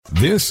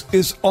This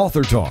is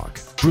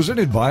AuthorTalk,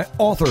 presented by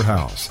Author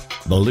House,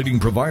 the leading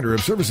provider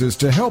of services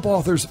to help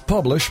authors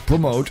publish,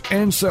 promote,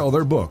 and sell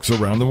their books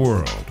around the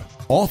world.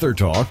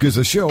 AuthorTalk is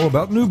a show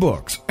about new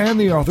books and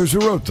the authors who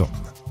wrote them.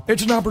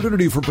 It's an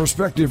opportunity for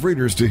prospective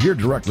readers to hear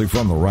directly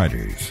from the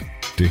writers,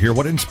 to hear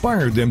what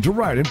inspired them to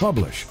write and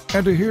publish,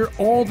 and to hear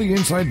all the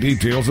inside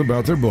details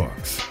about their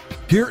books.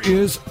 Here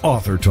is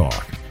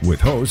AuthorTalk with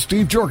host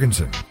Steve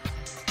Jorgensen.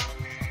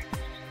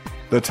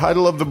 The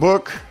title of the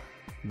book,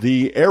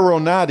 The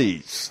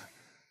Aironoties,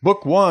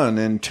 Book 1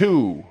 and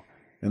 2.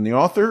 And the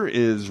author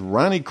is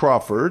Ronnie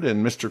Crawford,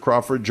 and Mr.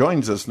 Crawford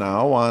joins us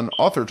now on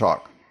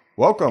AuthorTalk.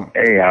 Welcome.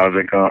 Hey, how's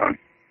it going?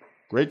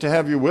 Great to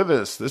have you with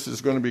us. This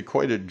is going to be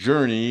quite a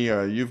journey.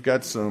 You've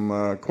got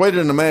some quite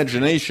an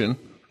imagination.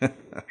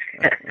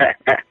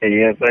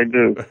 Yes, I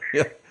do.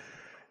 Yeah.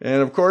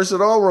 And, of course,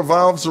 it all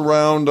revolves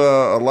around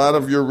a lot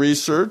of your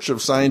research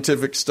of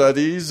scientific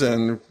studies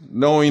and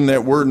knowing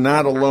that we're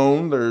not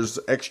alone. There's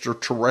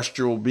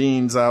extraterrestrial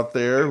beings out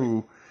there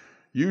who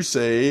you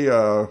say,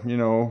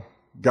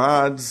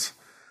 gods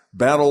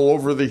battle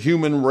over the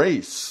human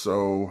race.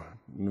 So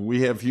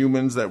we have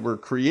humans that were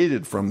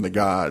created from the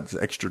gods,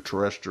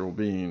 extraterrestrial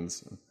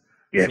beings.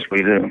 Yes,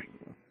 we do.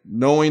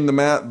 Knowing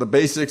the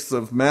basics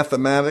of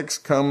mathematics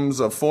comes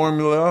a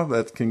formula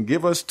that can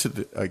give us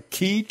a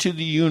key to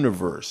the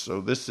universe.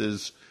 So this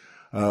is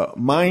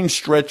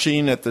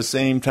mind-stretching at the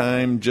same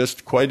time,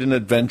 just quite an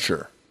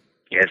adventure.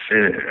 Yes,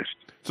 it is.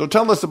 So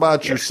tell us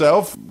about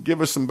yourself. Give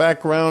us some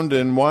background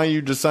and why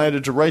you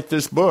decided to write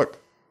this book.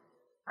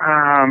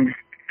 I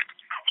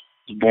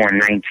was born in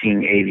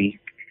 1980,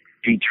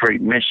 Detroit,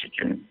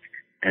 Michigan,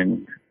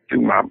 and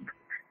through my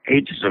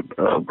ages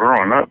of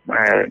growing up,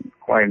 I had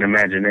quite an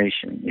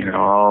imagination. I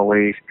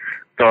always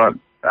thought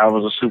I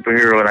was a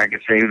superhero and I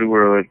could save the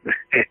world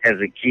as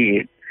a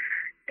kid.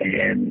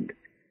 And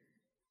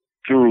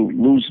through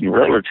losing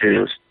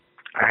relatives,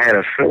 I had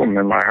a feeling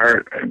in my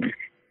heart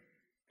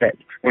that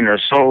when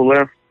their soul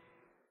left,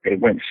 they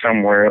went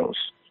somewhere else.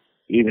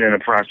 Even in the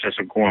process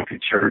of going to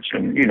church,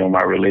 and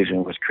my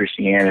religion was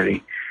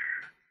Christianity,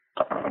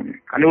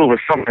 I knew it was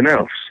something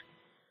else.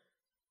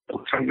 It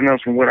was something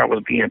else from what I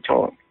was being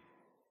taught.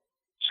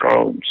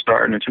 So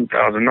starting in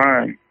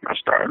 2009, I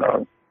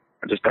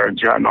just started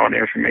jotting all the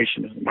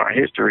information of my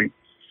history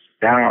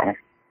down,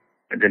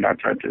 and then I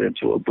turned it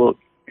into a book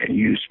and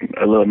used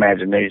a little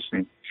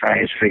imagination.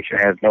 Science fiction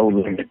has no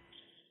limit.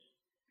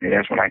 And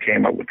that's when I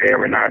came up with the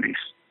Aironoties.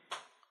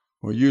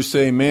 Well, you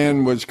say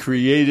man was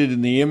created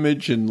in the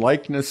image and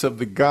likeness of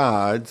the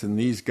gods, and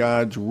these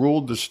gods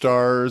ruled the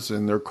stars,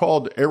 and they're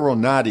called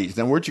Aironoties.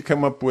 Now, where'd you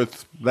come up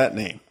with that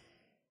name?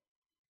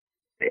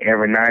 The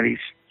Aironoties?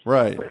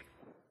 Right.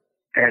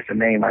 That's the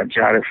name I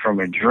jotted from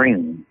a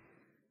dream.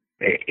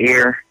 The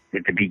air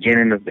at the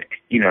beginning of the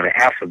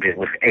alphabet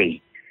was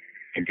A.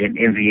 And then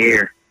in the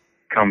air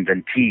comes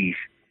the T's,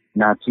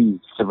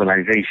 Nazi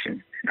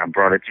civilization. And I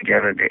brought it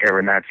together, the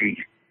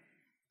Aironoties.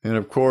 And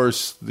of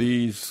course,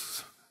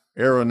 these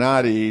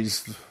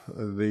Aironoties,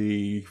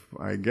 the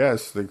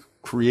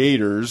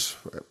creators,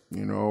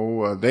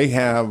 they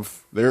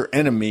have their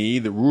enemy,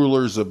 the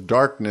rulers of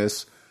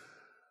darkness.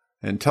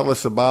 And tell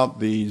us about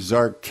the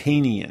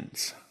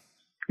Zarkanians.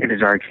 The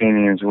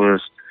Zarkanians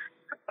was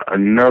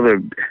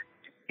another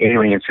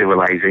alien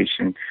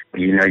civilization.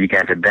 You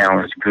got to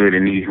balance good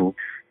and evil,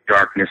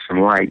 darkness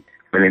and light.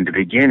 But in the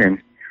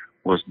beginning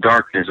was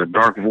darkness. A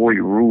dark void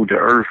ruled the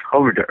earth,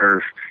 hovered the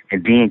earth,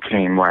 and then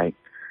came light.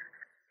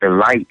 The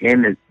light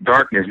and the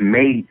darkness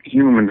made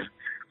humans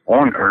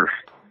on earth.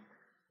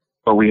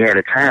 But we had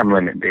a time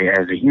limit there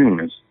as the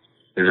humans.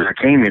 The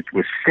Zarkanians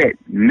was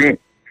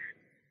meant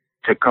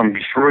to come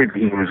destroy the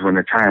humans when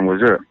the time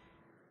was up.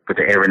 But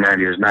the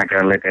Aironoties was not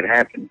going to let that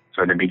happen.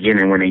 So in the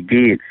beginning, when they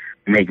did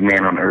make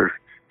man on Earth,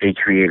 they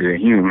created a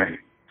human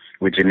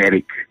with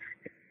genetic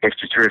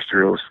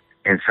extraterrestrials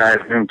inside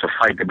of him to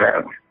fight the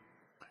battle.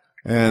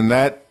 And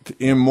that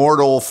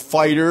immortal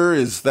fighter,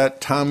 is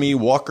that Toomey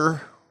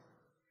Walker?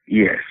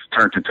 Yes,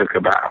 turned and took a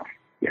bow.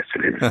 Yes,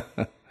 it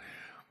is.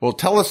 Well,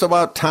 tell us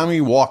about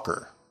Toomey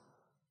Walker.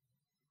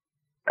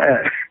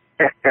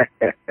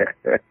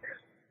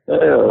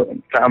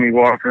 Toomey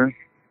Walker,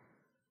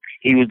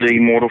 he was the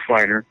immortal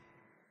fighter,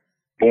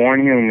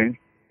 born human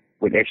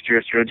with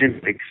extraterrestrial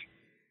genetics.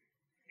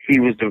 He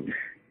was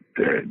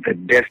the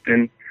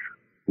destined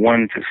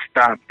one to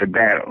stop the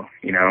battle.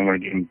 I don't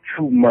want to give him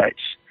too much,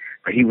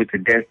 but he was the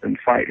destined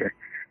fighter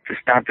to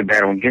stop the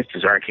battle against the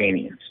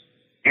Zarkanians.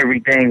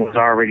 Everything was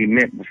already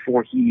meant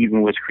before he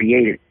even was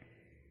created.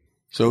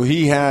 So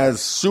he has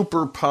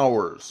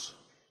superpowers.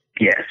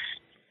 Yes,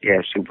 he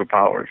has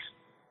superpowers.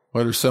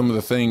 What are some of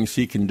the things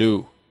he can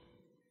do?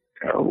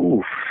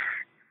 Oh,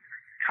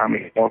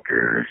 Toomey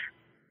Walker,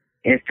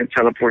 instant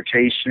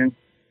teleportation.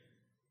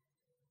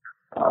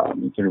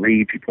 He can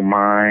read people's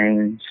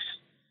minds.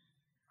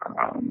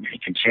 He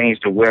can change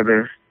the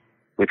weather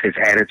with his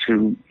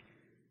attitude.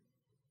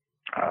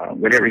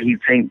 Whatever he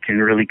thinks can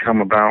really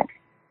come about.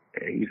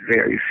 He's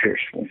very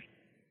fierceful.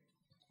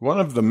 One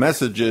of the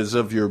messages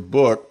of your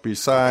book,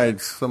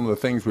 besides some of the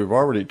things we've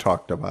already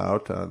talked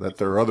about, that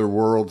there are other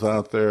worlds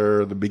out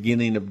there, the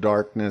beginning of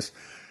darkness,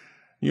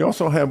 you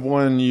also have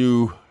one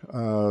you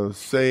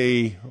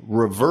say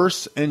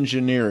reverse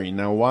engineering.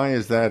 Now, why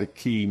is that a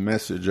key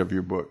message of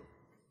your book?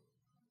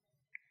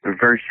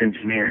 Reverse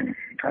engineering.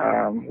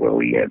 Well,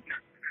 we have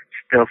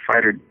stealth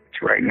fighters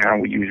right now.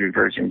 We use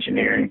reverse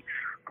engineering.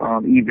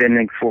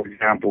 Even, for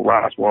example,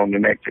 Roswell, New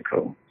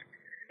Mexico.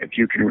 If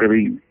you can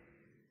really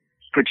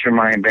put your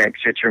mind back,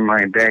 set your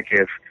mind back,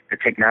 if the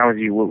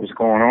technology, what was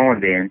going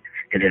on then,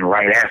 and then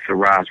right after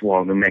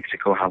Roswell, New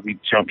Mexico, how we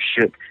jumped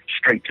ship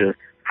straight to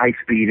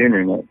high-speed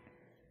internet.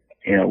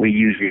 You know, we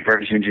use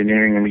reverse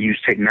engineering and we use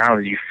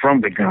technology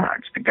from the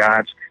gods. The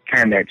gods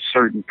came at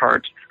certain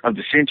parts of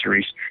the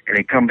centuries, and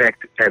they come back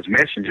as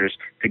messengers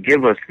to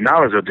give us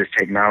knowledge of this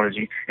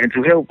technology and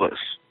to help us.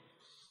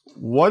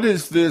 What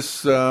is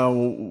this?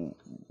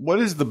 What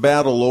is the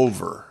battle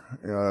over?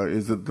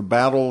 Is it the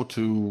battle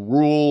to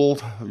rule,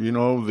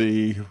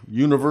 the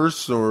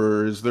universe,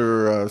 or is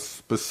there a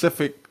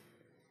specific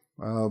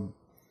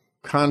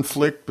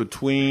conflict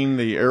between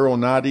the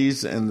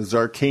Aironoties and the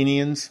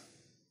Zarkanians?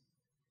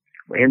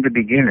 In the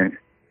beginning,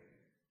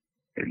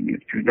 if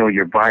you know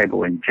your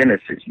Bible in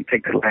Genesis, you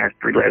take the last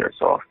 3 letters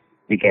off.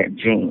 You got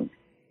Gene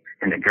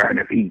in the Garden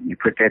of Eden. You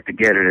put that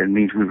together, that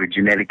means we were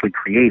genetically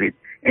created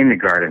in the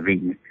Garden of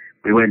Eden.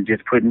 We weren't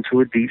just put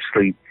into a deep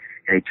sleep,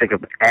 and they took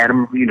up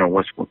Adam,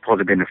 what's supposed to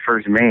have been the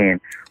first man,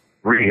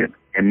 rib,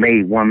 and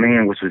made one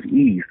man, which was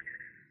Eve.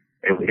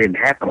 It didn't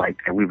happen like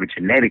that. We were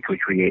genetically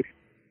created.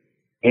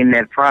 In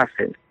that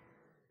process,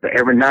 the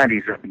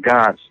Aironoties of the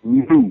gods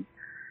knew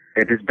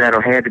that this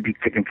battle had to be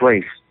taking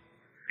place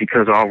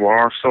because of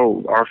our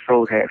souls. Our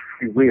souls had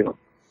free will.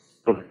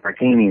 So the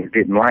Arcanians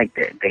didn't like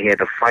that. They had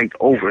to fight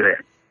over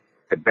that.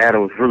 The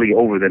battle was really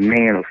over the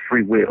man of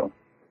free will.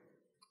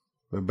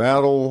 The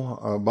battle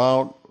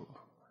about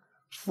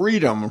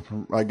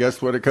freedom, I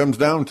guess what it comes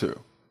down to.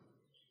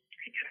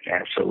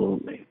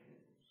 Absolutely.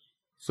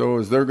 So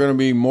is there going to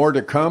be more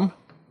to come?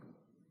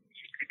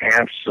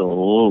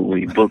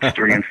 Absolutely. Books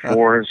 3 and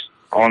 4 is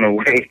on the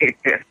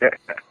way.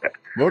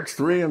 Books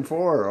 3 and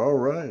 4. All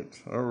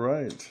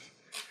right.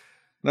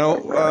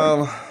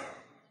 Now,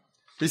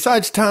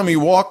 besides Tommy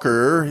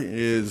Walker,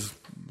 is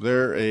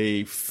there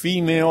a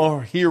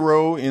female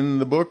hero in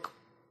the book?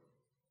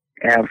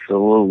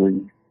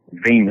 Absolutely.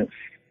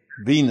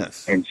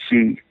 Venus. And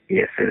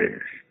yes, it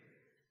is.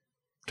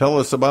 Tell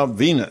us about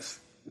Venus.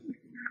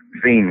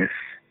 Venus.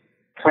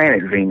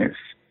 Planet Venus.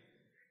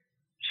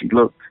 She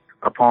looked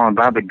upon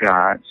by the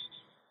gods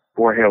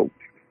for help.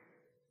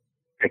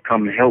 They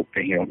come to help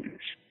the humans.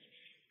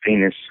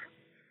 Venus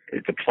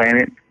is the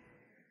planet,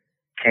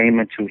 came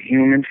into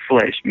human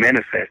flesh,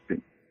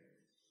 manifested,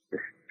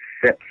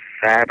 set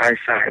side by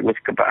side with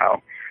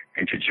Cabal,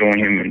 and to join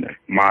him in the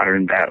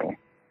modern battle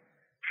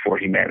for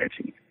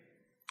humanity.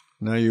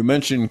 Now, you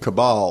mentioned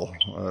Cabal.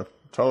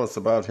 Tell us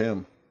about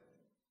him.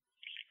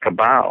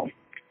 Cabal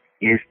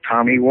is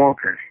Tommy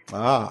Walker.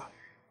 Ah.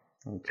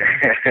 Okay.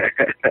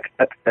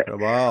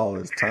 Cabal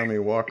is Tommy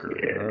Walker.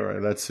 Yeah. All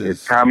right, that's his.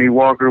 It's Tommy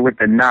Walker with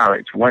the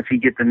knowledge. Once he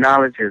gets the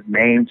knowledge, his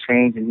name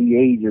changes and he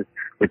ages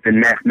with the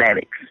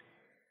mathematics.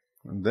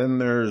 And then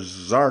there's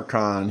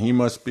Zarkon. He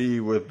must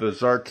be with the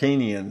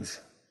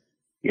Zarkanians.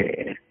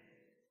 Yeah.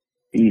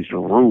 He's the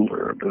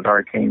ruler of the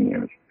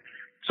Zarkanians.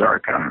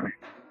 Zarkon.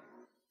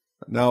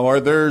 Now, are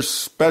there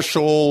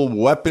special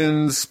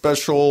weapons,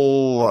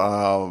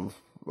 special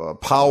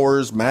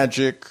powers,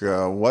 magic?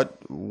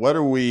 What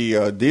are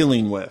we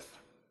dealing with?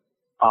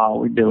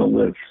 We're dealing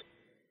with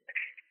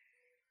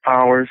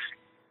powers,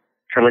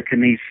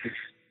 telekinesis,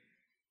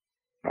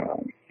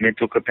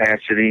 mental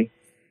capacity,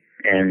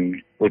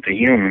 and with the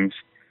humans,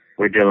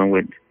 we're dealing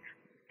with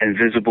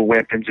invisible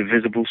weapons,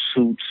 invisible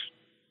suits,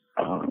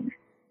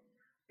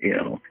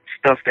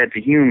 stuff that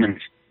the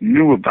humans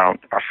knew about,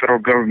 our federal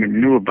government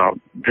knew about,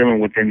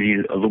 dealing within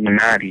the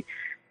Illuminati,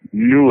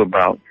 knew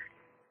about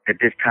that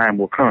this time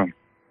will come.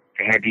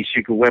 They had these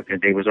secret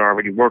weapons. They was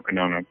already working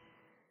on them.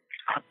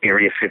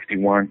 Area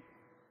 51,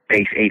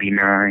 Base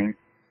 89,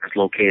 that's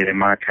located in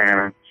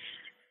Montana.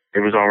 They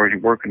was already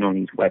working on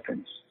these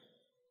weapons.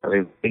 So they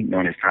were waiting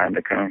on this time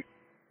to come.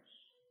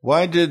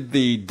 Why did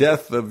the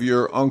death of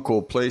your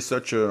uncle play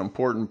such an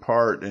important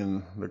part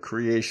in the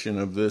creation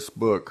of this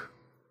book?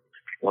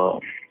 Well,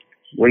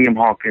 William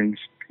Hawkins,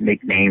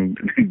 nicknamed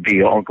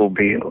Bill, Uncle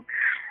Bill,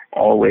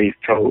 always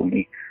told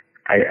me,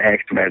 I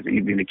asked him as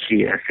even a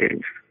kid, I said,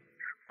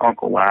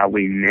 Uncle, why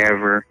we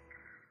never,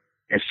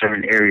 in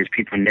certain areas,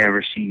 people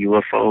never see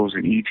UFOs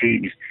and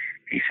ETs?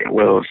 He said,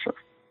 well,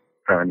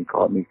 son, he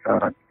called me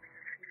son.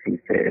 He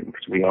said,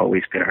 because we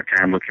always spend our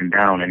time looking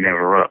down and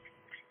never up.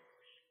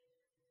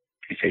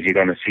 He said, you're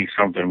going to see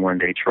something one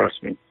day,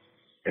 trust me.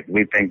 If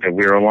we think that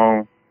we're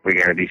alone, we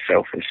got to be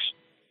selfish.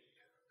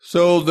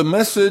 So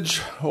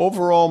the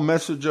overall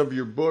message of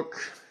your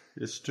book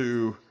is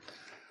to,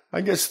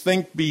 I guess,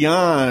 think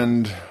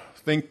beyond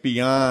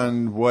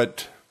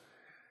what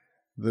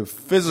the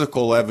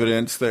physical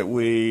evidence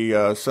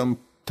that some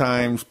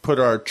sometimes put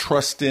our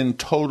trust in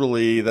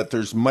totally, that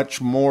there's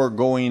much more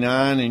going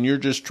on, and you're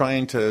just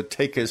trying to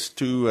take us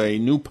to a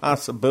new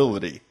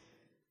possibility.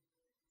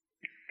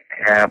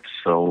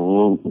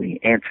 Absolutely.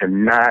 And to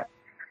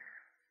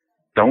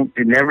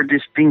never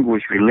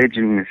distinguish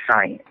religion and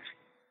science.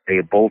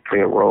 They both play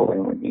a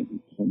role in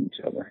each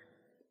other.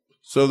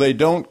 So they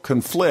don't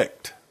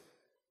conflict?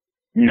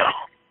 No.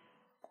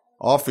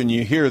 Often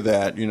you hear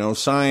that,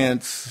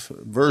 science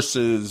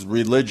versus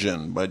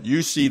religion, but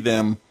you see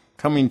them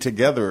coming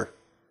together.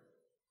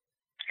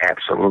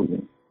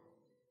 Absolutely.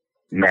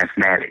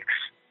 Mathematics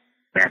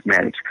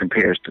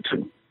compares the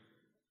two.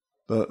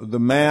 The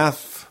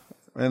math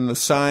and the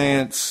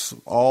science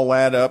all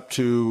add up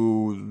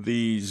to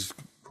these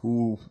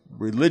who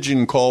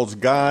religion calls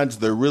gods.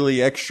 They're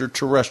really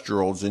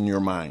extraterrestrials in your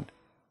mind.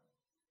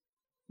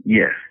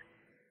 Yes.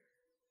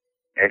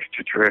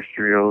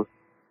 Extraterrestrials,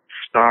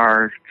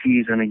 stars,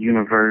 keys in the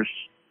universe,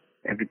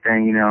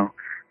 everything,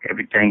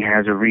 everything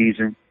has a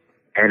reason,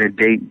 at a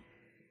date,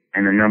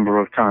 and a number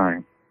of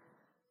time.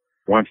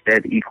 Once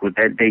that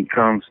date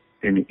comes,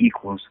 then it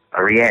equals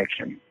a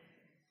reaction.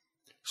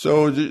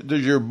 So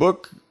does your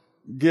book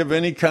give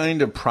any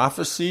kind of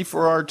prophecy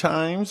for our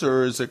times,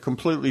 or is it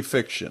completely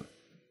fiction?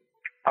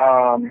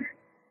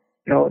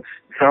 No, it's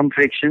some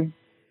fiction,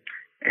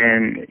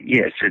 and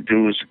yes, it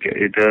does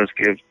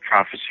give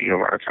prophecy of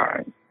our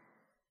time.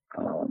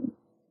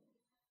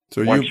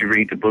 So once you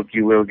read the book,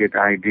 you will get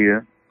the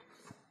idea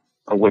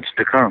of what's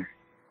to come.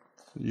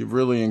 You've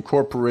really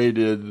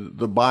incorporated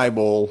the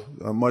Bible,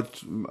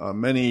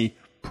 many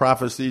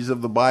prophecies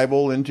of the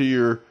Bible into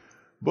your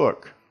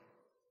book.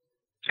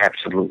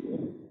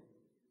 Absolutely.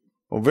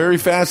 Well, very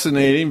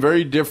fascinating,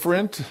 very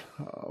different.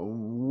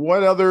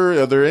 Are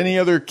there any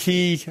other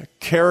key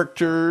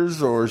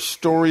characters or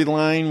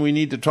storyline we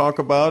need to talk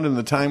about in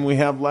the time we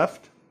have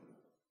left?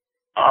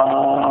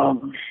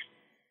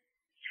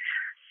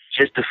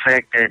 Just the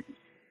fact that,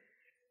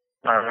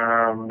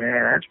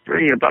 that's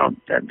pretty about,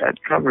 that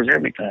covers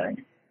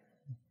everything.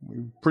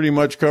 We pretty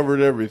much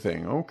covered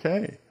everything.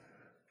 Okay.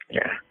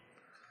 Yeah.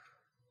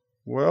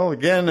 Well,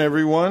 again,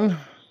 everyone,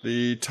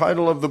 the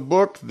title of the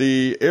book,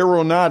 The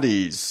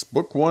Aironoties,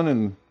 Book 1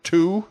 and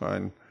 2,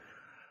 and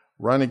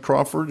Ronnie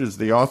Crawford is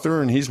the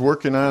author, and he's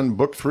working on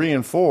Book 3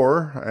 and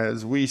 4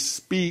 as we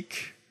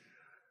speak.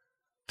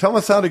 Tell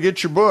us how to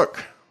get your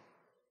book.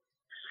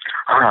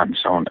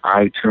 It's on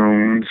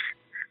iTunes.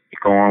 You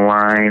go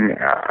online,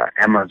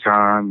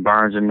 Amazon,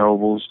 Barnes and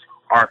Nobles,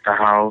 Arthur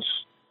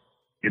House.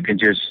 You can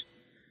just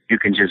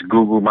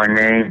Google my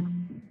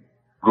name,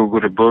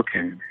 Google the book,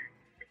 and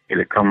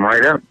it'll come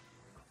right up.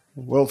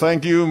 Well,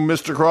 thank you,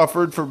 Mr.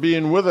 Crawford, for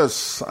being with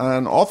us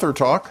on Author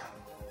Talk.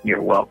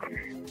 You're welcome.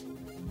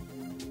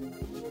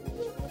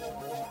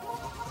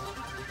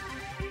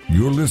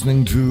 You're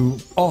listening to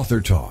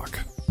Author Talk.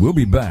 We'll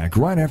be back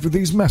right after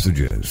these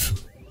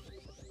messages.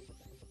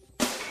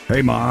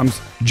 Hey, moms,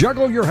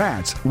 juggle your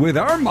hats with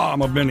our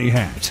mom of many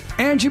hats,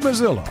 Angie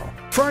Mazzillo.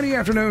 Friday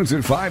afternoons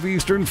at 5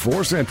 Eastern,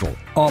 4 Central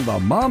on the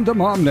Mom to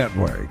Mom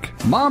Network.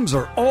 Moms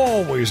are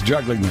always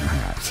juggling their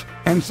hats.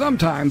 And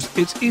sometimes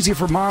it's easy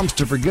for moms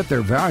to forget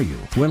their value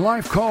when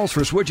life calls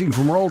for switching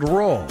from role to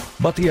role.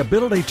 But the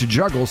ability to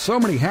juggle so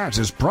many hats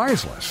is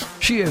priceless.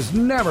 She is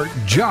never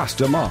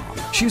just a mom.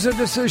 She's a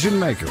decision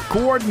maker,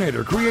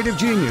 coordinator, creative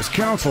genius,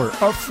 counselor,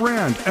 a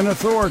friend, an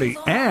authority,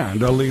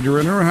 and a leader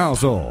in her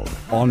household.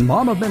 On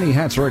Mom of Many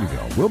Hats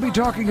Radio, we'll be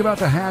talking about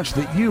the hats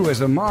that you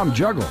as a mom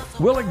juggle.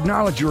 We'll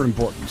acknowledge your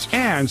importance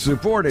and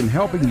support in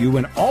helping you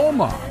and all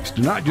moms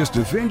to not just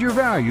defend your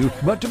value,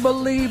 but to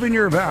believe in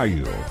your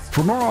value.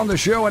 For more on the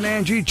show and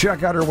Angie,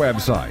 check out her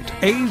website,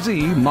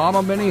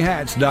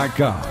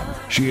 azmamamanyhats.com.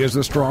 She is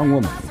a strong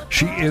woman.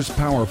 She is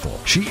powerful.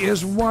 She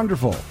is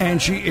wonderful. And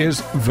she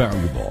is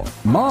valuable.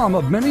 Mom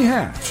of Many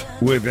Hats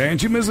with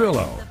Angie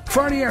Mazzillo.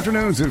 Friday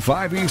afternoons at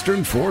 5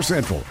 Eastern, 4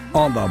 Central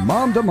on the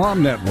Mom to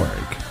Mom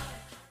Network.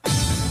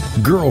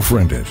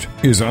 Girlfriend It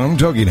is on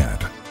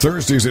TogiNet.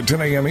 Thursdays at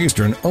 10 a.m.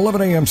 Eastern,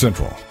 11 a.m.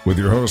 Central, with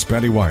your hosts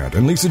Patty Wyatt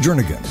and Lisa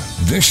Jernigan.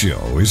 This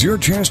show is your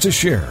chance to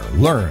share,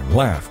 learn,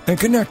 laugh, and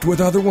connect with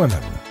other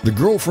women. The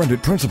Girlfriend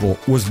It principle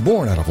was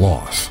born out of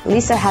loss.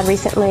 Lisa had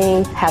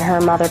recently had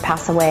her mother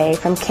pass away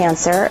from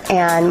cancer,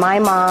 and my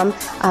mom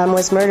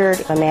was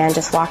murdered. A man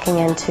just walking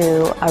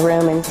into a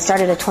room and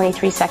started a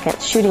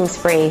 23-second shooting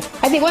spree.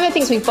 I think one of the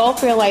things we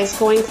both realized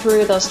going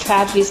through those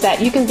tragedies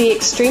that you can be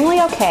extremely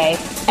okay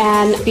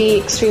and be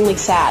extremely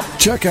sad.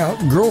 Check out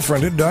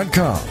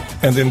girlfriendit.com.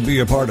 And then be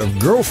a part of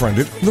Girlfriend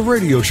It, the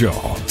radio show.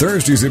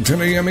 Thursdays at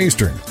 10 a.m.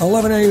 Eastern,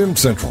 11 a.m.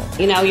 Central.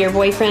 You know, your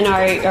boyfriend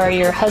or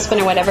your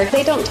husband or whatever,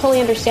 they don't totally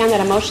understand that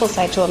emotional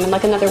side to them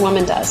like another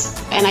woman does.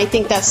 And I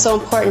think that's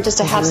so important just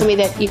to have somebody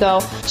that you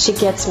go, she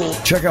gets me.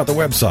 Check out the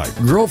website,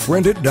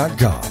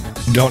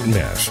 girlfriendit.com. Don't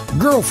miss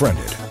Girlfriend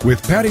It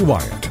with Patty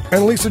Wyatt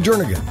and Lisa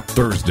Jernigan.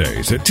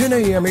 Thursdays at 10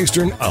 a.m.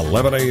 Eastern,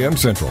 11 a.m.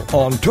 Central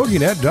on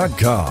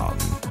toginet.com.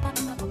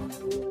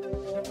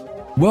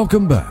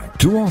 Welcome back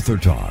to Author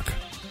Talk.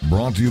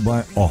 Brought to you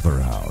by Author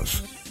House,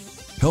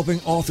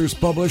 helping authors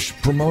publish,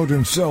 promote,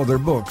 and sell their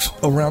books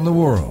around the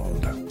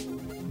world.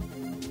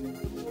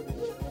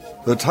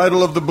 The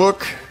title of the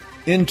book,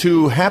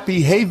 Into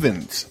Happy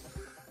Havens.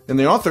 And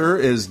the author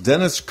is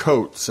Dennis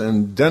Coates.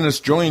 And Dennis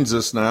joins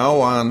us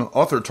now on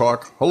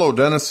AuthorTalk. Hello,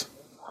 Dennis.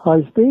 Hi,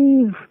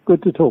 Steve.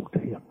 Good to talk to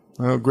you.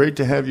 Well, great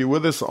to have you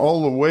with us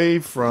all the way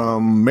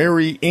from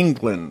merry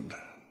England.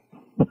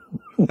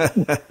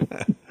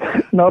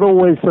 Not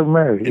always so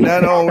merry.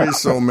 Not always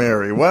so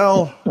merry.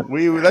 Well,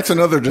 that's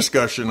another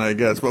discussion, I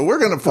guess. But we're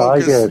going to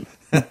focus.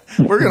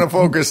 We're going to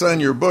focus on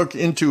your book,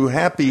 Into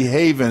Happy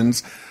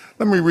Havens.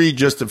 Let me read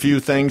just a few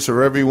things so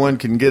everyone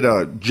can get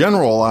a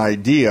general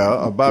idea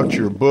about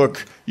your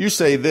book. You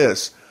say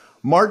this: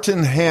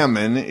 Martin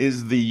Hammond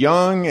is the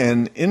young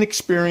and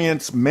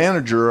inexperienced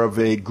manager of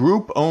a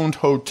group-owned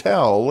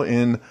hotel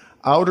in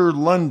outer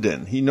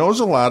London. He knows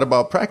a lot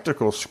about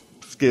practical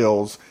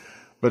skills,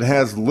 but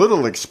has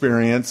little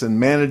experience in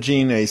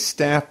managing a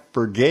staff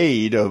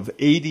brigade of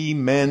 80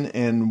 men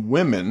and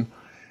women.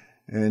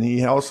 And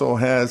he also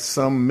has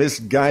some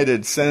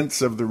misguided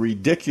sense of the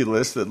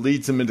ridiculous that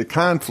leads him into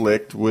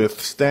conflict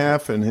with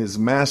staff and his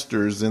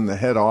masters in the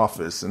head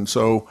office. And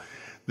so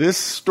this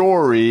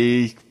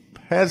story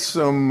has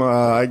some,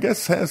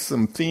 has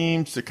some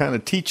themes to kind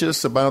of teach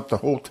us about the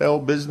hotel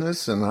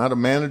business and how to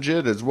manage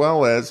it, as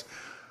well as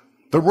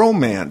the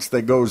romance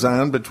that goes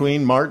on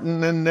between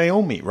Martin and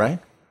Naomi, right?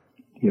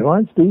 You're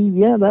right, Steve.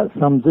 Yeah, that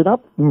sums it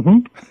up.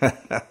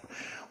 Mm-hmm.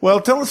 Well,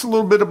 tell us a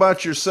little bit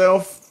about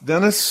yourself,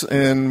 Dennis,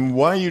 and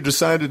why you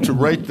decided to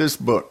write this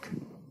book.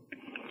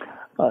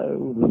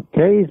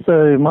 Okay,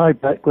 so my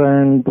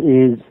background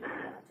is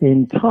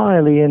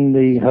entirely in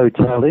the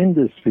hotel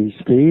industry,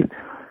 Steve.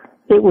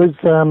 It was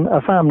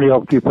a family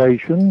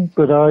occupation,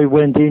 but I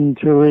went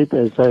into it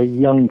as a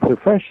young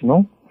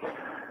professional.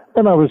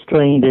 Then I was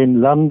trained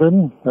in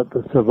London at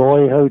the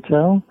Savoy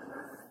Hotel,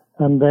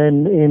 and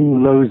then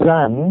in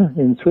Lausanne,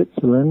 in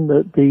Switzerland,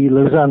 at the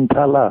Lausanne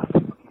Palace.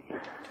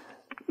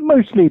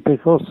 Mostly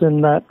because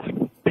in that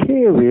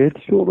period,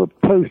 sort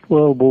of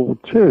post-World War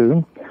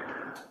II,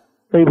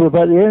 they were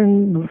about the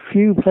only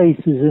few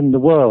places in the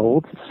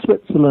world,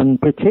 Switzerland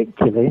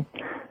particularly,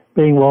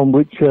 being one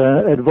which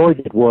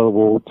avoided World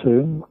War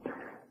II,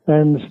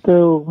 and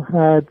still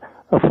had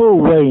a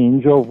full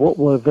range of what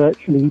were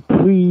virtually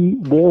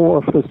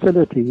pre-war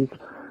facilities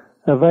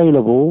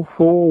available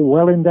for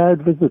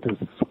well-endowed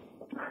visitors.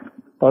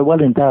 By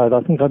well-endowed, I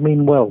think I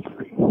mean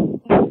wealthy.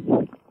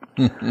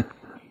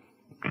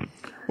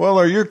 Well,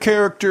 are your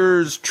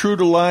characters true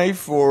to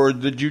life, or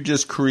did you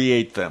just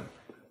create them?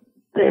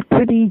 They're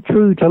pretty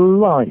true to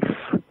life.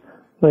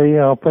 They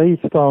are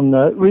based on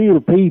real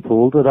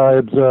people that I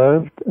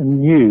observed and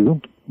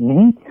knew.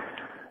 Mm-hmm.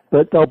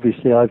 But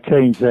obviously I've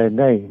changed their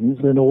names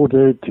in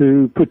order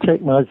to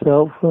protect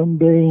myself from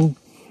being,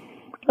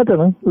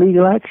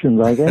 legal actions,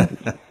 I guess.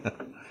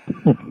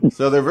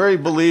 So they're very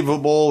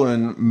believable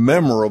and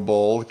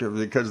memorable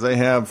because they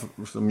have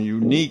some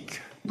unique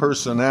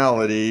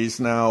personalities.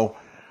 Now,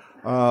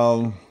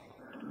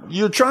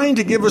 you're trying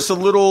to give us a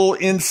little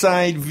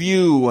inside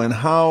view on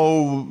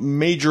how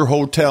major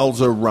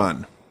hotels are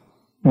run.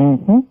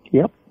 Mm-hmm.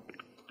 Yep.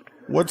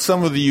 What's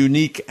some of the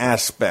unique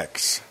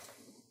aspects?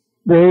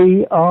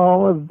 They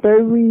are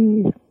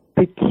very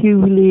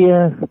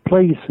peculiar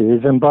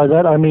places, and by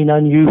that I mean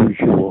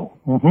unusual.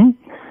 Mm-hmm.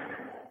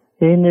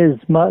 In as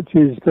much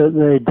as that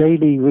their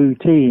daily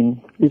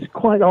routine is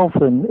quite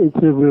often it's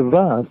the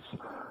reverse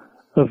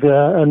of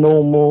a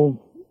normal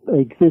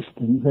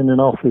existence in an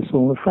office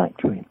or a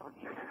factory.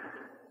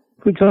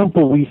 For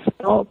example, we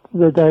start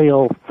the day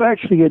off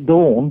virtually at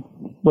dawn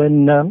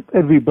when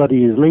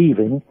everybody is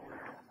leaving,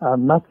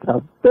 and that's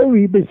a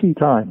very busy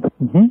time.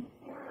 Mm-hmm.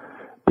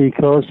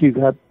 Because you've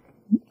got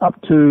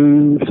up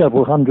to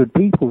several hundred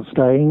people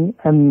staying,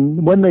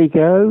 and when they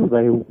go,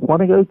 they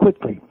want to go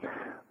quickly.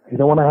 They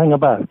don't want to hang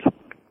about.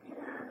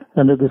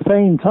 And at the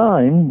same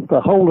time,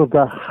 the whole of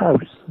the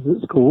house, as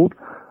it's called,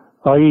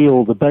 i.e.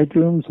 all the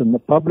bedrooms and the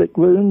public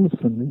rooms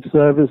and the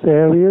service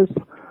areas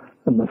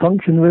and the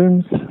function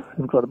rooms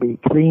have got to be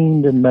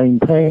cleaned and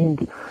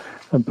maintained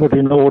and put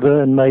in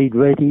order and made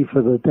ready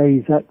for the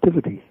day's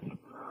activities.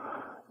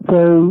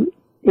 So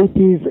it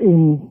is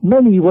in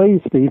many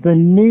ways, Steve, the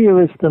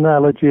nearest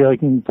analogy I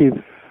can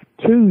give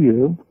to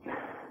you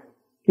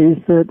is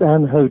that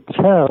an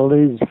hotel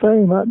is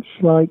very much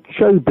like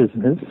show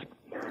business,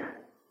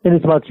 in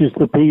as much as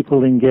the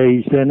people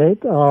engaged in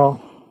it are a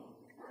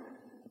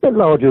bit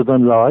larger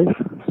than life,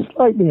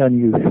 slightly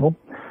unusual,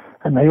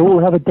 and they all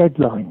have a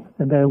deadline,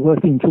 and they're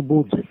working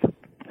towards it.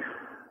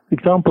 For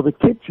example, the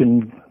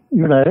kitchen,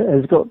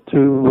 has got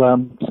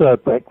to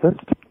serve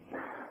breakfast,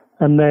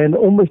 and then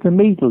almost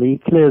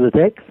immediately clear the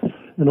decks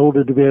in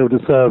order to be able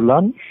to serve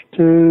lunch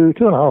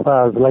 2.5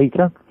 hours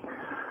later.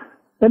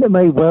 Then it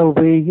may well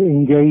be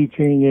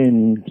engaging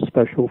in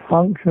special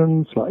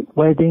functions like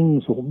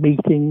weddings or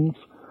meetings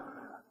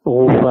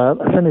or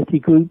affinity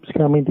groups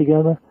coming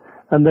together,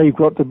 and they've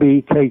got to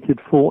be catered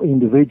for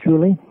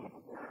individually.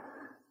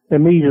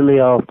 Immediately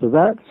after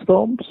that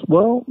stops,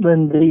 well,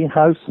 then the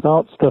house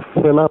starts to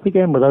fill up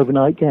again with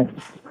overnight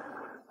guests.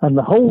 And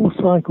the whole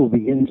cycle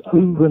begins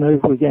over and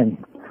over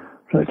again.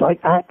 So it's like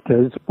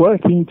actors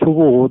working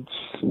towards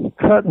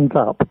curtains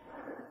up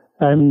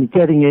and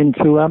getting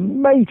into a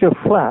major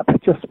flap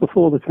just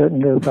before the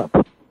curtain goes up.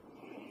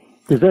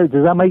 Does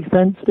that make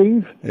sense,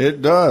 Steve?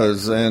 It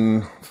does,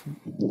 and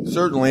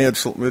certainly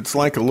it's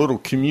like a little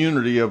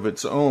community of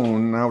its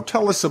own. Now,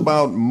 tell us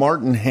about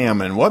Martin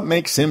Hammond. What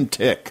makes him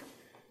tick?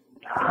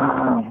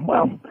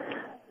 Well,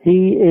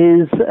 he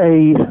is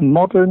a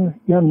modern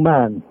young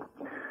man.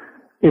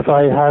 If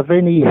I have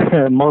any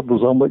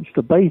models on which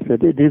to base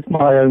it, it is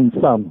my own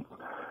son.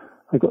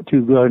 I've got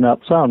 2 grown-up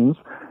sons,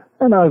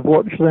 and I've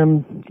watched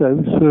them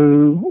go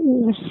through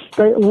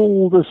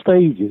all the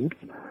stages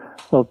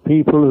of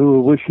people who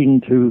are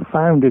wishing to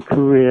found a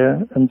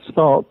career and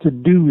start to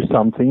do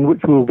something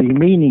which will be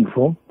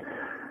meaningful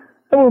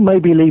and will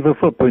maybe leave a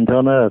footprint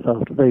on Earth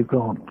after they've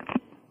gone.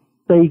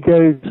 They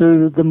go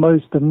through the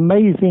most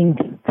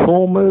amazing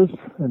traumas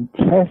and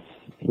tests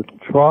and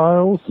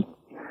trials.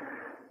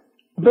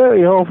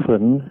 Very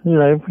often,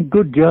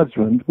 good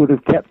judgment would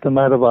have kept them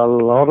out of a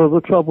lot of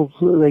the troubles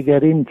that they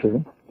get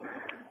into.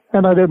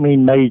 And I don't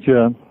mean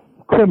major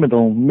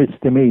criminal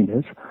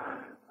misdemeanors.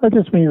 I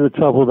just mean the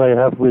trouble they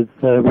have with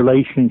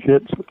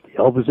relationships with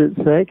the opposite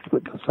sex,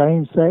 with the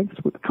same sex,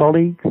 with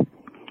colleagues,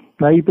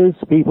 neighbors,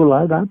 people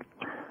like that.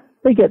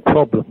 They get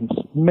problems,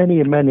 many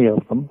and many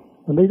of them,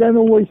 and they don't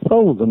always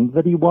solve them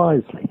very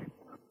wisely.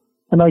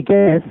 And I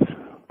guess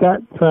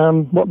that's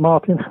what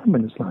Martin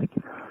Hammond is like.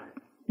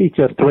 He's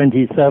just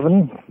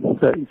 27,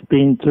 so he's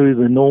been through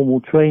the normal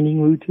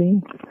training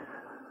routine,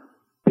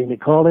 been to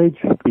college,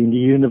 been to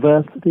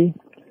university,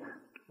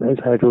 knows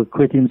how to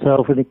acquit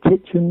himself in a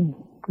kitchen,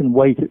 can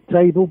wait at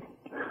table,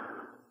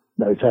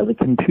 knows how the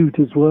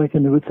computers work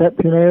in the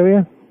reception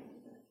area,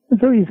 and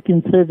so he's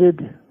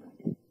considered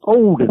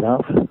old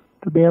enough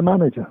to be a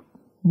manager.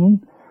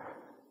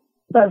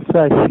 That's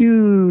a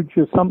huge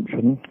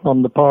assumption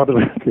on the part of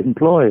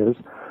employers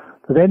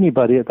that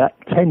anybody at that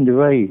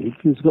tender age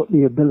has got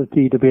the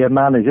ability to be a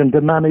manager and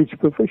to manage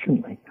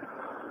proficiently.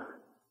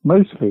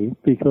 Mostly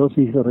because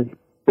he's got a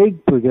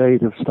big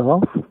brigade of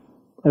staff,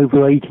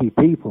 over 80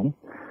 people,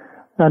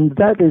 and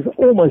that is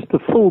almost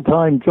a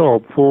full-time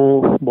job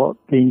for what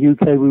in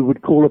UK we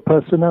would call a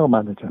personnel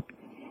manager.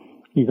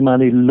 He's a man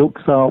who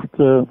looks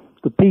after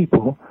the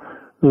people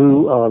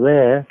who are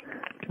there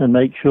and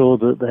make sure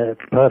that their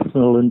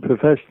personal and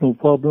professional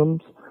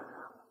problems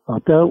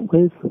are dealt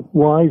with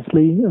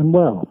wisely and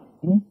well.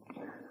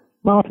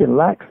 Martin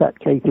lacks that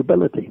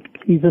capability.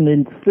 He's an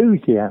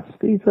enthusiast.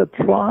 He's a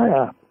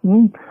trier.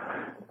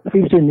 If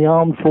he was in the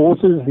armed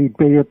forces, he'd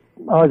be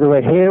either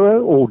a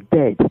hero or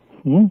dead.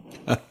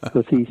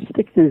 Because he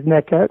sticks his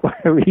neck out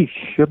where he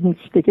shouldn't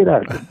stick it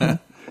out.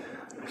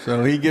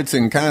 So he gets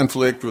in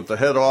conflict with the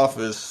head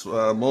office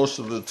most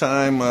of the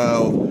time.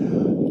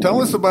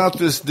 Tell us about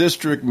this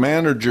district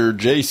manager,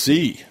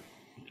 J.C.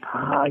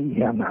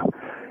 Yeah, no.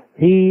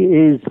 He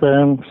is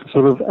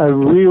sort of a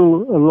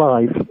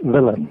real-life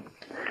villain.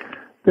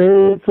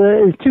 There's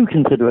 2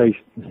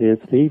 considerations here,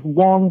 Steve.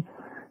 One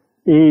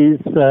is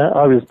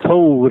I was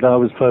told when I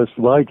was first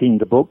writing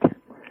the book,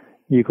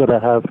 you've got to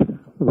have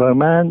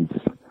romance,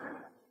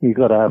 you've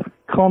got to have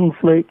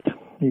conflict,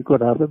 you've got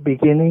to have a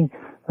beginning,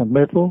 a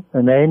middle,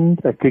 an end,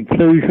 a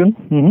conclusion.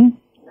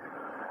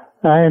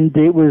 And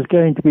it was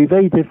going to be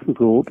very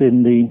difficult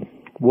in the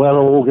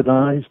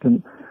well-organized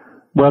and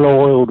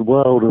well-oiled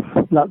world of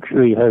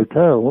luxury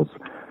hotels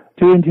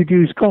to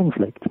introduce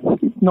conflict.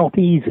 It's not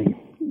easy.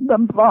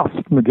 The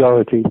vast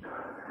majority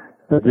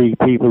of the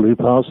people who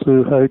pass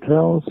through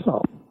hotels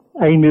are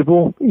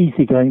amiable,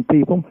 easygoing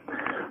people.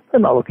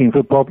 They're not looking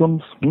for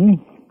problems, and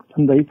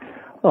they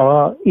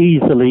are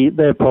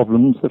their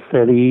problems are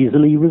fairly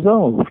easily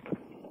resolved.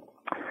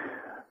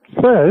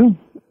 So,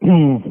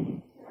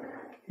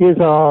 here's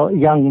our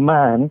young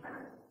man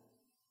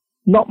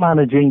not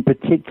managing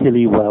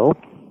particularly well,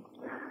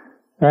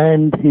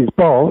 and his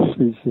boss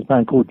is this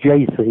man called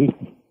JC,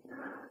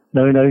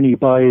 known only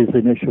by his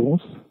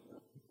initials,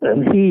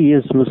 and he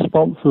is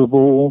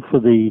responsible for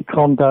the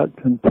conduct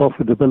and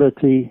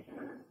profitability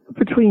of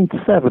between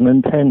 7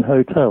 and 10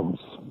 hotels.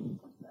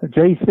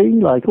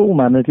 JC, like all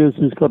managers,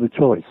 has got a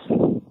choice.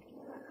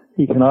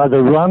 He can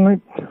either run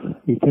it,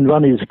 he can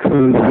run his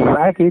crew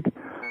ragged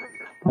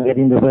by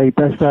getting the very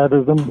best out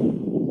of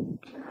them,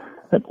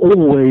 and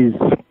always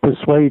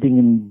persuading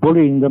and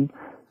bullying them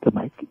to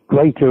make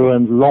greater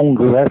and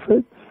longer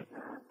efforts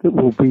that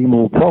will be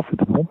more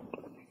profitable.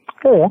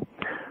 Or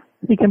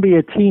he can be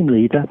a team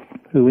leader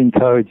who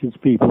encourages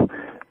people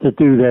to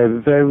do their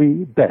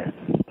very best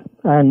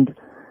and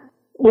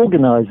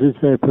organizes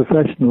their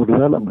professional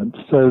development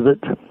so that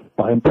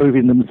by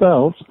improving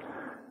themselves,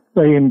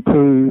 they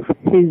improve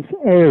his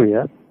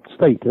area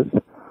status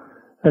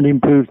and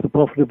improve the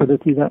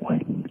profitability that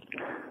way.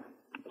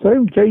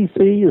 So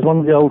JC is one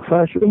of the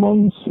old-fashioned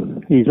ones.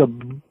 He's a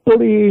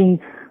bullying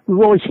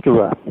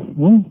roisterer.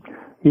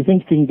 He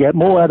thinks he can get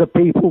more out of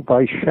people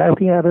by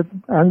shouting at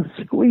them and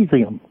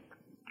squeezing them.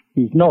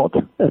 He's not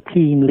a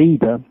team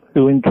leader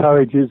who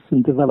encourages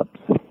and develops.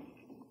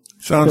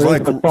 Sounds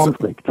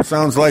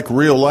like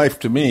real life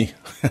to me.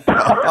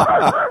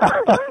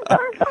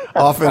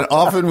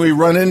 Often we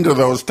run into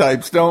those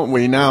types, don't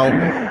we?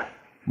 Now,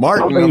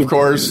 Martin, of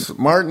course,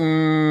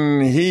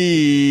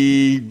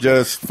 he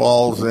just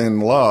falls in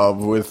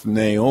love with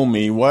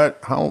Naomi.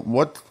 What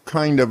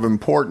kind of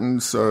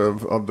importance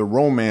of the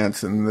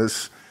romance in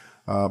this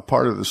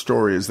part of the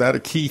story? Is that a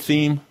key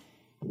theme?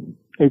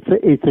 It's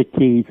a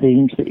key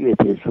theme.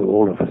 It is for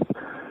all of us.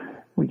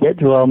 We get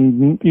to our,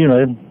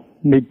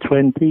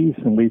 mid-20s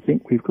and we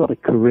think we've got a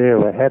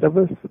career ahead of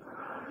us.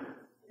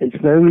 It's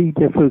very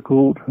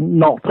difficult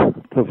not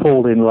to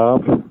fall in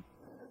love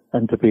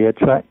and to be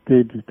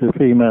attracted to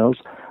females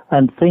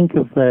and think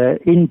of their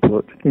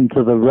input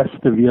into the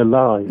rest of your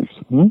lives,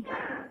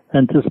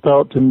 and to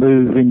start to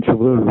move into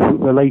a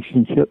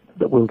relationship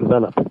that will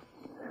develop.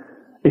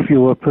 If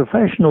you're a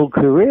professional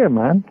career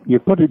man, you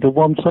put it to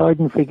one side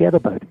and forget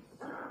about it.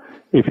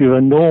 If you're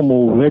a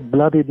normal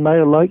red-blooded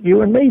male like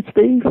you and me,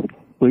 Steve,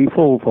 we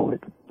fall for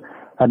it.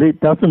 And it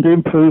doesn't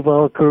improve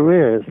our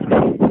careers.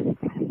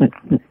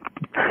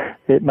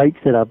 It makes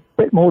it a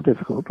bit more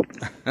difficult.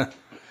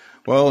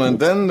 Well, and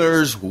then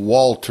there's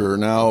Walter.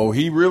 Now,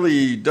 he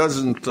really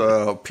doesn't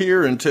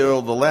appear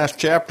until the last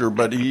chapter,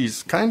 but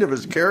he's kind of,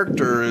 his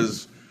character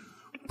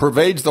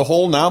pervades the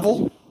whole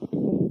novel.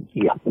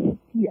 Yeah.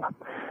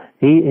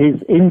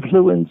 His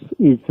influence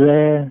is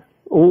there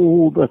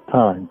all the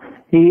time.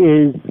 He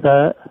is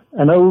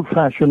an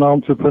old-fashioned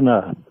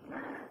entrepreneur.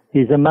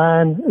 He's a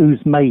man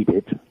who's made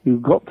it, who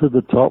got to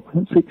the top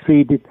and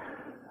succeeded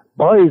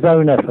by his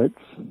own efforts,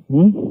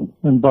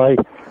 and by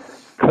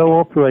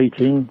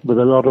cooperating with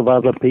a lot of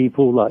other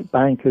people like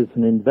bankers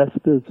and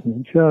investors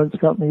and insurance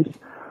companies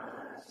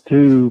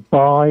to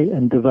buy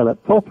and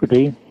develop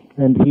property.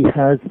 And he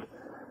has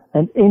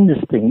an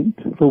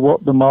instinct for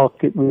what the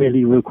market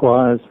really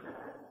requires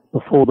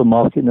before the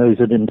market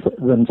knows it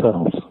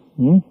themselves.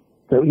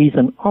 So he's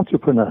an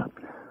entrepreneur.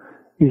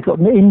 He's got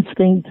an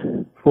instinct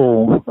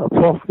for a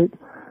profit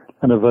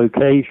and a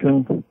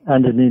vocation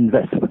and an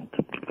investment.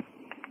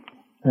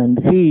 And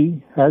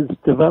he has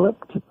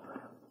developed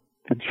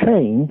a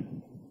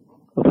chain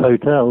of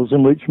hotels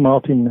in which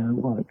Martin now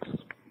works.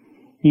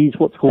 He's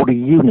what's called a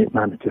unit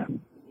manager.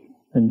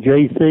 And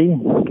JC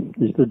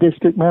is the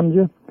district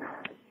manager.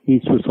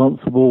 He's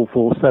responsible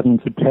for 7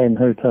 to 10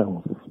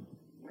 hotels.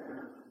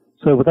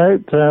 So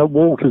without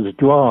Walter's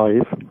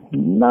drive,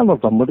 none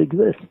of them would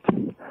exist.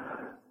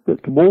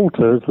 But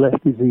Walter has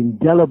left his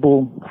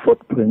indelible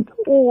footprint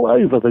all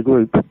over the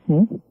group.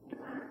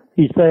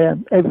 He's there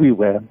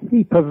everywhere.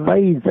 He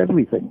pervades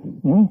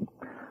everything.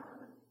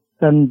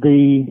 And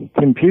the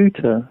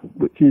computer,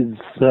 which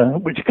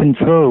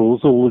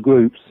controls all the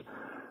groups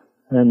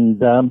and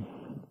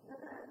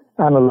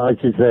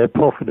analyzes their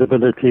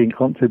profitability and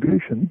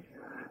contribution,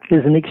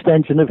 is an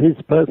extension of his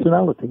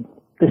personality.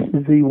 This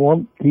is he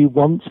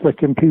wants the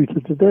computer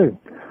to do.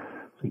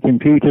 The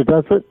computer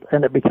does it,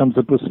 and it becomes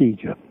a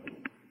procedure.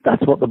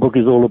 That's what the book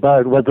is all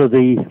about, whether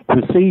the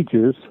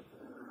procedures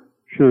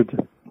should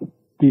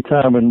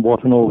determine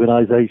what an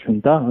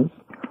organization does,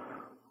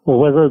 or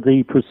whether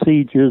the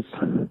procedures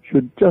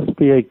should just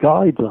be a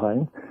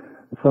guideline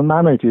for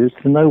managers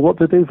to know what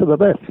to do for the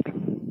best.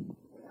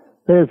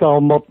 There's our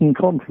modern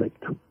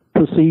conflict,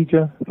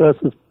 procedure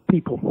versus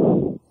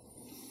people.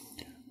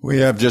 We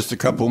have just a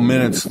couple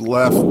minutes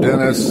left,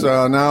 Dennis.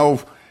 Now,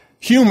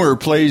 humor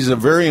plays a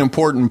very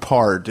important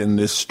part in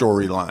this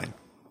storyline.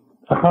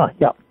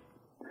 Yeah.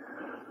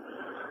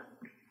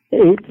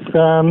 It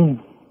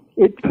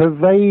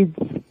pervades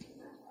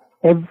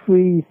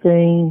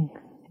everything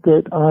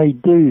that I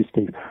do,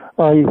 Steve.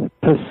 I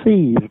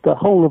perceive the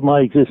whole of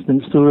my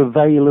existence through a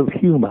veil of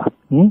humor.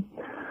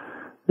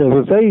 There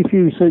are very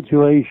few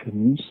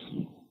situations,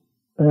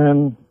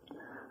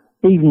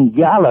 even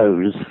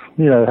gallows,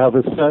 have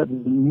a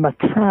certain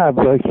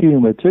macabre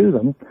humor to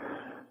them,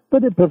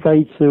 but it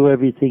pervades through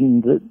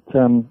everything that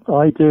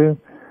I do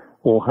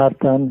or have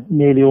done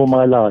nearly all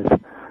my life.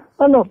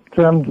 I'm not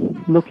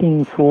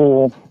looking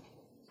for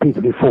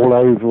people who fall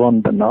over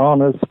on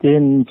banana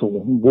skins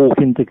or walk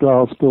into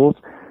glass doors.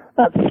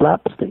 That's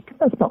slapstick.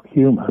 That's not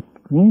humor.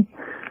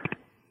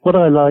 What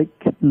I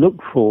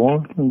look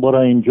for, and what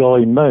I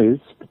enjoy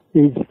most,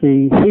 is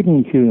the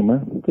hidden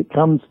humor that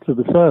comes to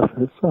the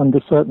surface under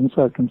certain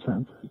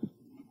circumstances.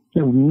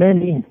 There are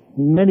many,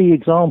 many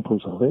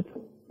examples of it.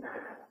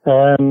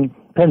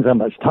 Depends how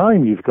much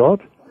time you've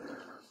got.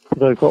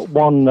 But I've got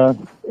one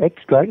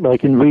extract I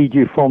can read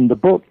you from the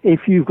book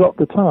if you've got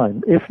the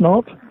time. If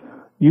not,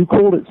 you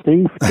call it,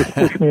 Steve. Just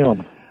push me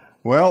on.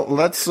 Well,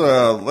 let's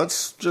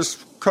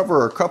just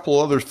cover a couple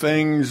other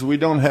things. We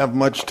don't have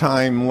much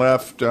time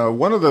left.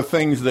 One of the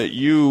things that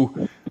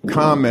you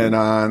comment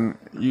on,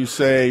 you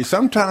say,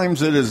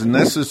 sometimes it is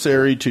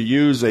necessary to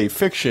use a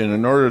fiction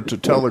in order to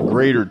tell a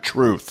greater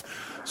truth.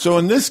 So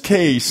in this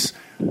case,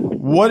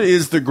 what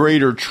is the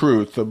greater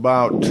truth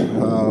about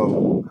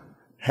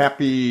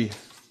Happy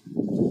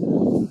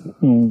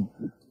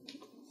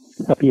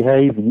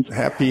Havens?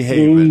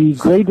 The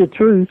greater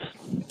truth,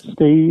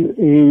 Steve,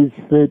 is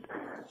that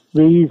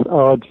These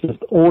are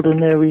just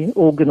ordinary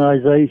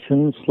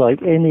organizations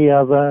like any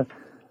other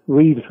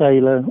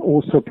retailer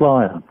or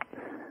supplier.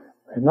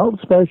 They're not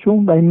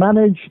special. They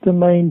manage to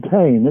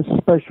maintain a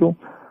special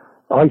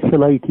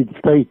isolated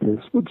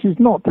status, which is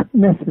not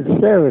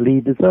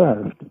necessarily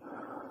deserved.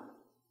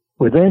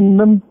 Within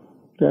them,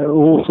 there are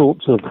all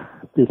sorts of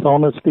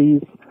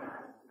dishonesties,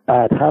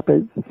 bad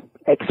habits,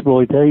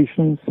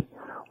 exploitations,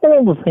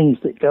 all the things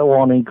that go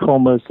on in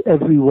commerce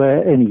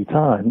everywhere,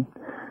 anytime.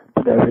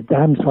 But they're a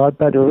damn sight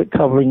better at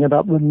covering it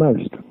up than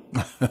most.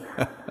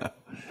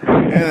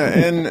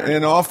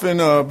 and often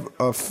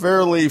a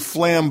fairly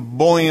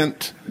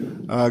flamboyant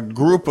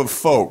group of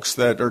folks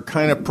that are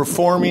kind of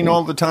performing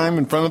all the time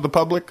in front of the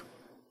public?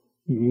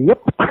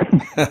 Yep.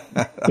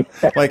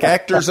 Like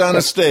actors on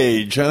a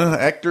stage, huh?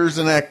 Actors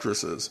and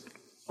actresses.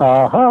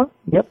 Uh-huh.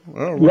 Yep.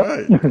 All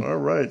right. Yep. All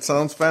right.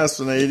 Sounds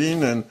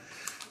fascinating and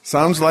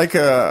sounds like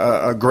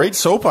a great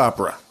soap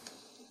opera.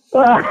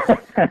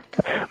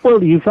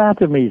 Well, you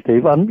flatter me,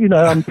 Steve.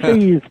 I'm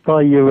pleased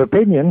by your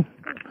opinion.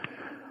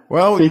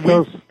 Well,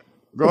 because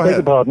go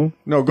ahead. Pardon.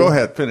 No, go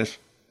ahead. Finish.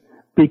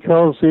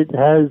 Because it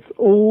has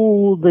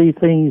all the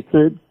things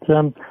that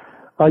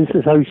I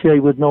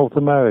associate with North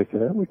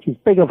America, which is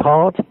big of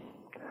heart,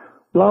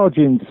 large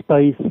in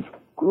space,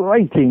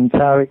 great in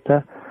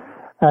character,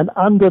 and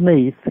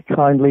underneath,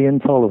 kindly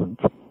and tolerant.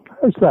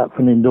 How's that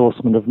for an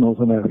endorsement of North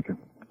America?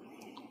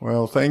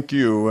 Well, thank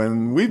you.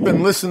 And we've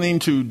been listening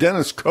to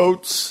Dennis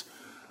Coates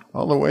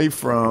all the way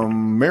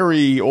from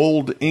merry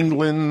old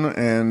England,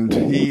 and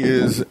he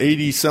is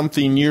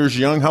 80-something years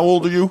young. How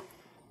old are you?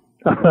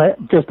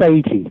 Just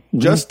 80.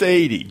 Just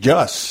 80.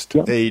 Just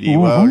yep. 80.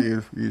 Mm-hmm. Well,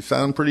 you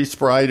sound pretty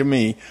spry to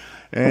me.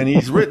 And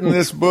he's written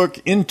this book,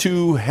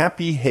 Into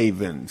Happy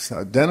Havens.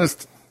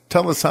 Dennis,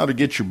 tell us how to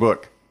get your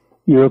book.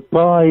 You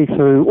apply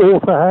through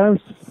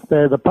AuthorHouse.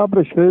 They're the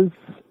publishers.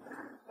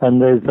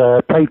 And there's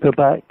a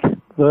paperback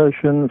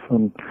version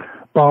from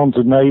Barnes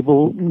 &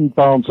 Noble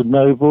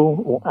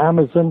or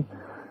Amazon.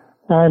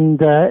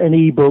 And an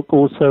ebook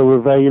also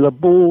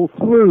available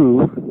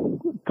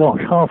through,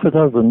 half a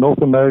dozen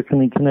North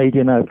American and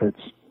Canadian outlets.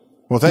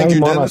 Well, thank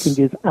you, Dennis. I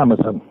think is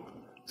Amazon.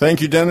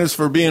 Thank you, Dennis,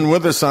 for being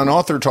with us on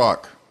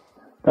AuthorTalk.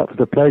 That was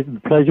the pleasure. The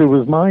pleasure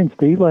was mine,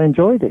 Steve. I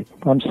enjoyed it.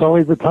 I'm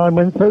sorry the time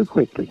went so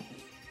quickly.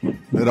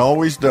 It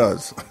always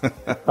does.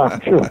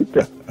 I'm sure it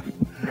does.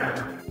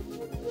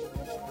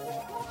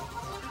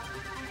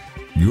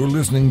 You're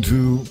listening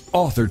to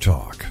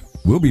AuthorTalk.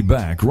 We'll be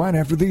back right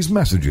after these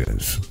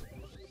messages.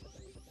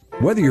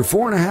 Whether you're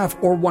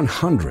 4.5 or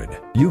 100,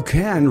 you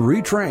can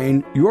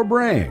retrain your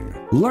brain.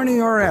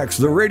 Learning RX,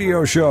 the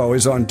radio show,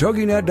 is on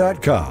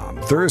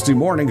TogiNet.com, Thursday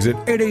mornings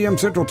at 8 a.m.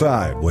 Central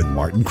Time with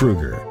Martin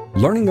Kruger.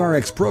 Learning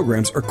RX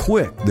programs are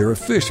quick, they're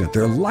efficient,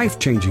 they're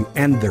life-changing,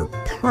 and they're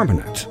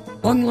permanent.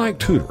 Unlike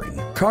tutoring,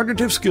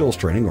 cognitive skills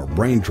training or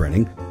brain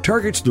training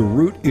targets the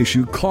root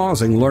issue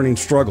causing learning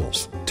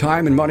struggles.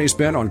 Time and money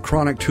spent on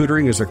chronic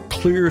tutoring is a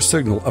clear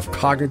signal of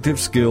cognitive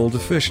skill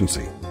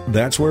deficiency.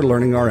 That's where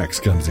Learning RX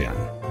comes in.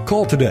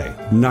 Call today,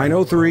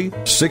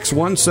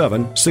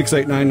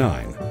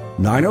 903-617-6899,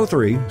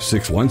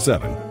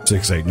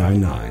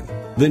 903-617-6899.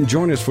 Then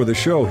join us for the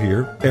show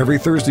here every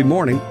Thursday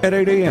morning at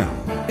 8 a.m.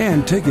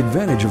 and take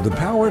advantage of the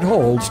power it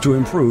holds to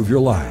improve your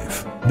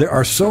life. There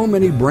are so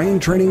many brain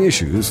training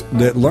issues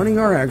that Learning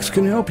RX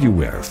can help you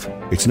with.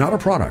 It's not a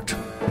product,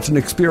 it's an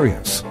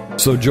experience.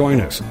 So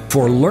join us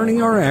for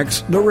Learning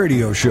RX, the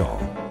radio show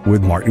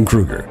with Martin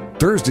Kruger,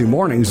 Thursday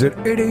mornings at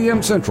 8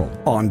 a.m. Central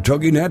on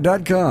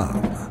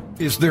TogiNet.com.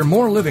 Is there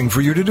more living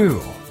for you to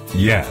do?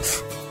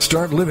 Yes.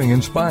 Start living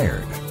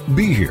inspired.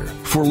 Be here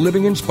for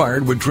Living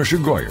Inspired with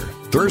Tricia Goyer,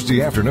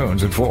 Thursday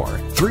afternoons at 4,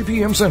 3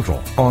 p.m.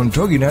 Central on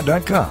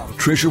TogiNet.com.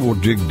 Tricia will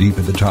dig deep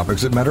into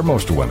topics that matter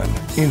most to women,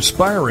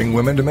 inspiring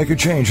women to make a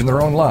change in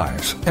their own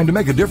lives and to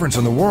make a difference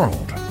in the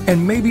world,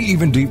 and maybe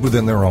even deep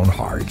within their own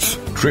hearts.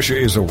 Tricia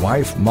is a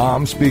wife,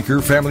 mom,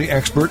 speaker, family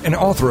expert, and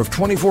author of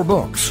 24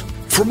 books.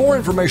 For more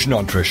information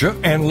on Tricia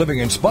and Living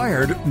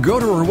Inspired, go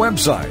to her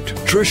website,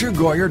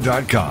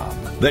 TriciaGoyer.com.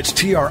 That's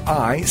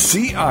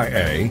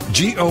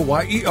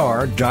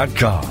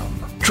TriciaGoyer.com.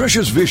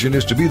 Tricia's vision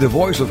is to be the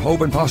voice of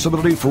hope and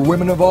possibility for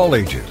women of all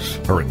ages.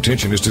 Her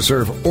intention is to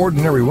serve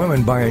ordinary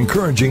women by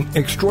encouraging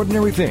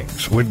extraordinary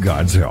things with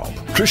God's help.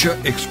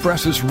 Tricia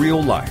expresses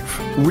real life,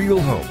 real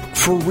hope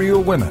for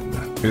real women.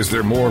 Is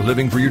there more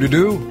living for you to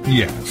do?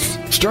 Yes.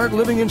 Start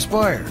living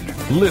inspired.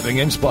 Living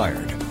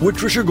Inspired with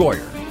Tricia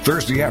Goyer.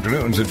 Thursday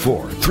afternoons at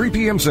 4, 3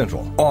 p.m.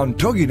 Central on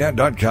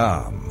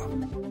TogiNet.com.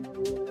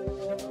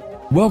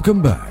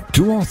 Welcome back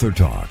to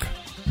AuthorTalk,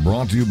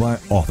 brought to you by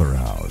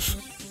AuthorHouse,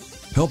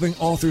 helping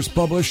authors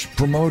publish,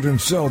 promote, and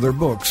sell their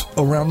books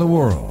around the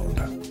world.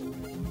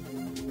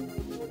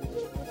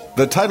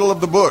 The title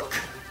of the book,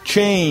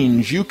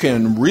 Change You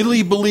Can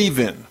Really Believe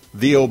In,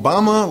 The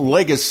Obama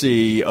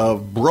Legacy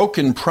of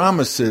Broken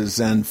Promises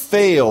and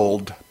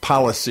Failed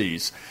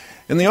Policies.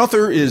 And the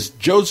author is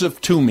Joseph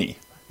Toomey.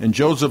 And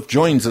Joseph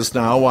joins us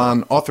now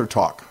on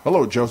AuthorTalk.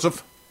 Hello,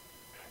 Joseph.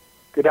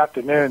 Good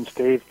afternoon,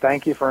 Steve.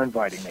 Thank you for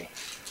inviting me.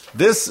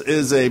 This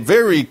is a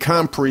very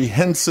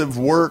comprehensive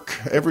work.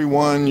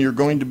 Everyone, you're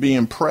going to be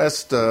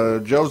impressed.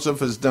 Joseph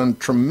has done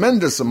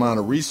tremendous amount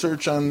of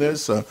research on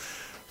this.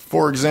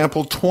 For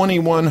example,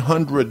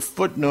 2,100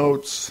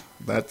 footnotes.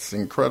 That's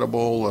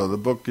incredible. The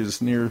book is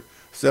near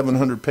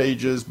 700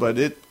 pages, but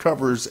it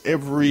covers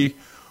every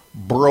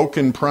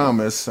broken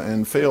promise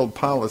and failed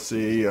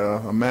policy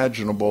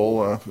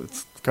imaginable.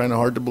 It's kind of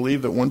hard to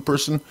believe that one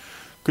person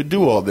could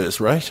do all this,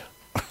 right?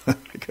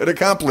 Could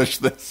accomplish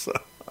this.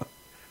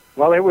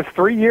 Well, it was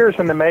 3 years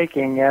in the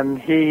making,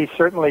 and he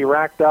certainly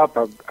racked up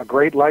a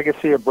great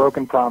legacy of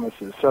broken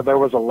promises. So there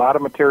was a lot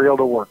of material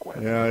to work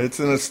with. Yeah, it's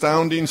an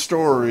astounding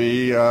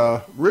story,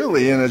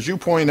 really, and as you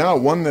point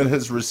out, one that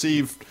has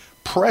received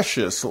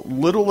precious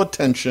little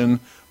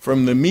attention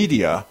from the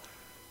media,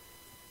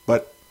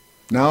 but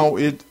now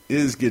it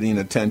is getting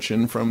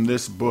attention from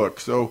this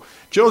book. So,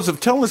 Joseph,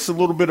 tell us a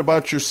little bit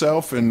about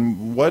yourself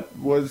and what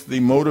was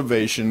the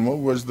motivation, what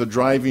was the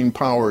driving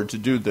power to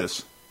do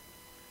this?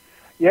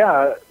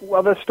 Yeah,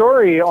 well, the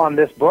story on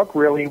this book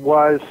really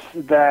was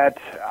that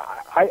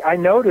I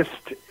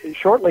noticed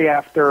shortly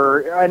after,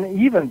 and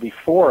even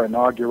before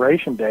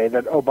Inauguration Day,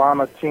 that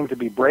Obama seemed to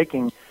be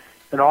breaking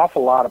an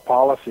awful lot of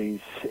policies.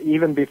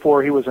 Even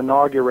before he was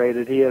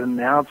inaugurated, he had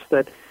announced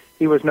that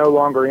he was no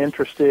longer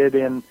interested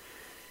in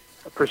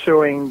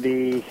pursuing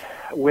the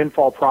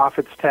windfall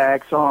profits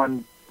tax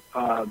on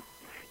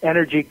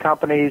energy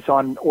companies,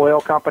 on oil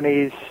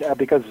companies,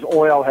 because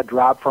oil had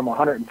dropped from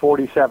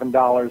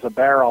 $147 a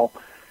barrel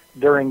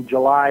during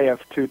July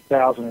of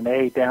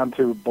 2008 down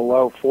to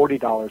below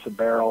 $40 a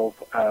barrel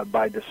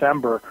by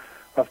December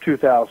of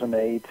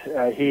 2008.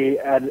 He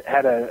had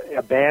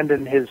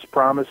abandoned his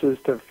promises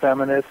to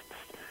feminists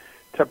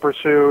to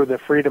pursue the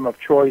Freedom of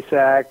Choice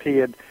Act. He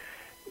had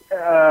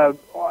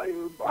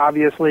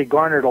obviously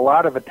garnered a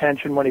lot of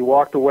attention when he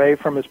walked away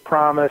from his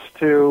promise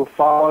to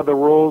follow the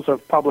rules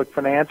of public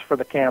finance for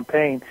the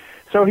campaign.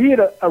 So he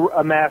had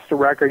amassed a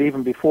record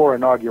even before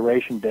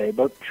Inauguration Day,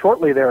 but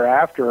shortly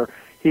thereafter,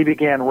 he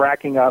began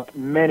racking up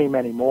many,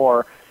 many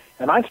more.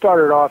 And I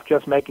started off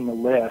just making a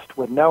list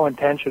with no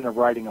intention of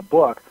writing a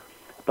book.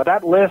 But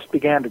that list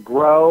began to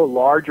grow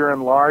larger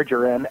and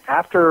larger. And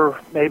after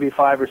maybe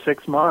 5 or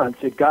 6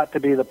 months, it got to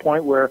be the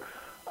point where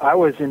I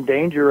was in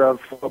danger of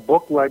a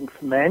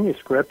book-length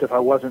manuscript if I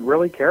wasn't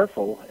really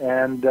careful.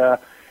 And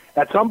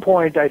at some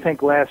point, I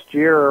think last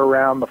year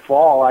around the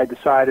fall, I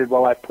decided,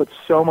 well, I've put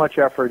so much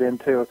effort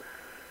into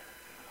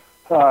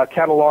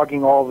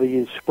cataloging all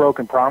these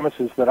broken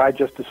promises that I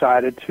just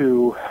decided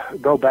to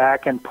go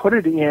back and put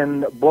it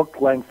in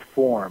book-length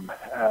form,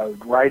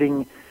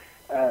 writing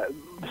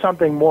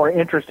something more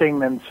interesting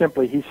than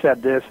simply he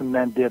said this and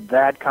then did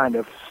that kind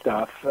of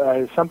stuff,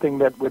 something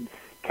that would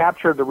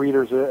capture the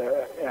reader's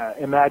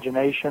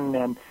imagination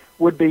and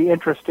would be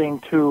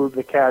interesting to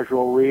the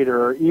casual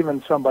reader, or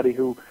even somebody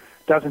who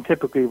doesn't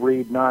typically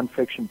read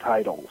nonfiction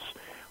titles.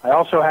 I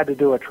also had to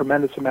do a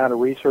tremendous amount of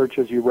research,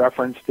 as you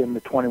referenced, in the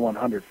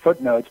 2,100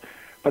 footnotes,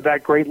 but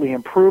that greatly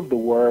improved the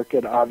work.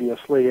 It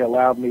obviously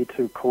allowed me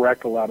to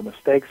correct a lot of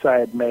mistakes I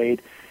had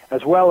made,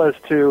 as well as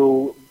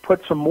to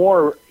put some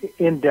more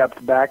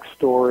in-depth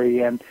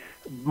backstory and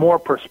more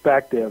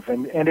perspective,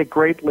 and it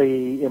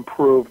greatly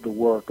improved the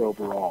work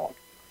overall.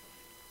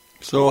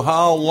 So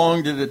how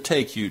long did it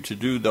take you to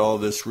do all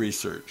this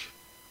research?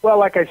 Well,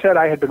 like I said,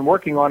 I had been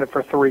working on it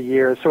for 3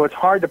 years, so it's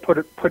hard to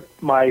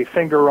put my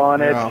finger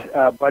on it.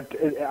 Yeah. But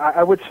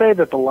I would say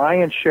that the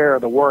lion's share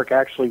of the work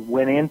actually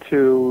went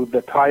into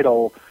the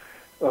title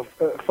of,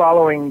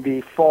 following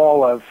the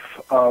fall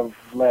of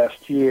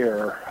last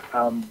year.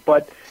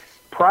 But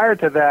prior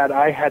to that,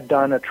 I had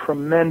done a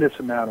tremendous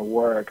amount of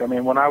work. I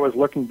mean, when I was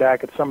looking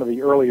back at some of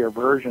the earlier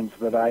versions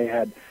that I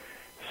had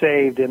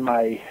saved in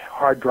my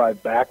hard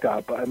drive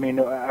backup, I mean,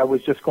 I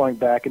was just going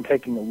back and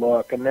taking a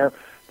look, and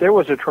there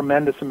was a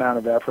tremendous amount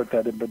of effort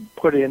that had been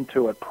put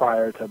into it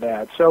prior to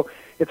that. So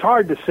it's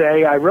hard to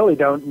say. I really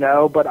don't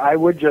know, but I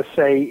would just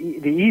say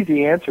the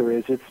easy answer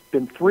is it's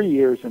been 3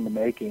 years in the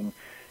making,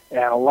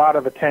 and a lot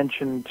of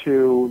attention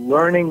to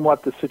learning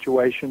what the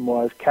situation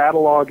was,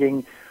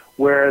 cataloging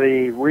where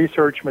the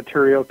research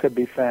material could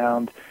be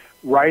found,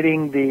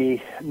 writing the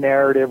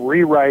narrative,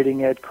 rewriting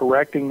it,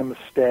 correcting the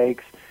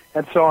mistakes,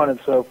 and so on and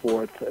so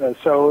forth.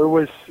 So it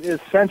was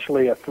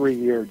essentially a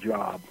 3-year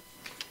job.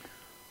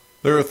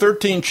 There are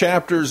 13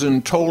 chapters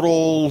in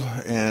total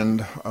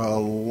and a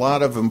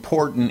lot of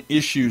important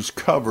issues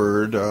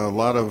covered, a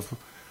lot of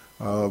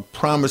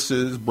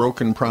promises,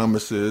 broken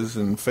promises,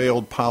 and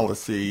failed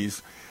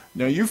policies.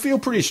 Now, you feel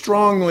pretty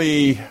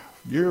strongly,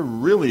 you're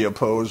really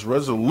opposed,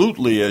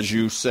 resolutely, as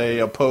you say,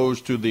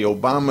 opposed to the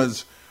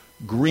Obama's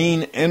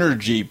green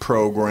energy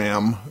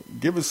program.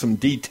 Give us some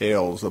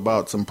details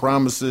about some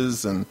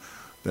promises and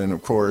then,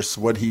 of course,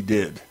 what he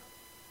did.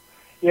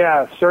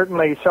 Yeah,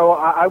 certainly. So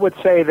I would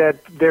say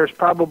that there's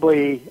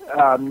probably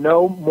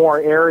no more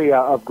area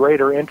of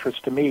greater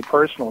interest to me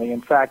personally. In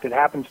fact, it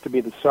happens to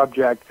be the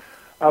subject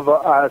of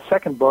a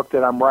second book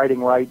that I'm writing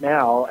right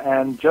now.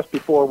 And just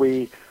before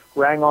we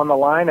rang on the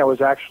line, I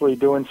was actually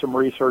doing some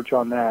research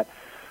on that.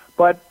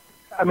 But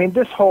I mean,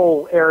 this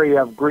whole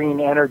area of green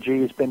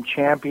energy has been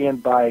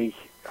championed by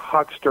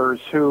hucksters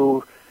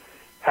who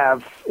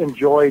have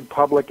enjoyed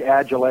public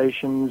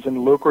adulations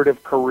and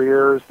lucrative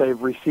careers.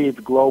 They've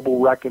received global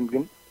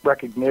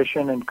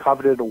recognition and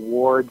coveted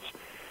awards.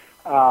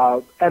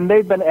 And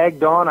they've been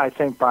egged on, I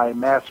think, by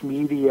mass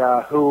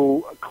media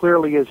who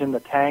clearly is in the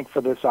tank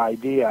for this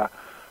idea.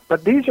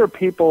 But these are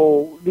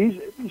people, these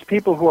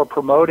people who are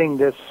promoting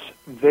this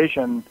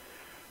vision,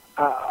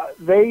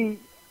 they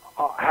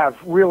have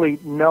really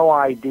no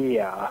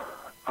idea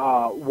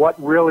what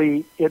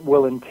really it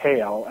will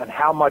entail and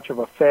how much of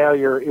a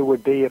failure it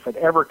would be if it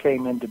ever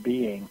came into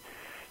being.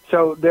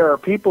 So there are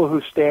people who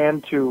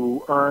stand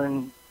to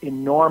earn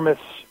enormous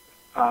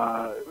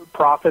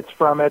profits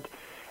from it,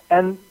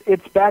 and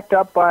it's backed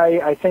up by,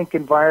 I think,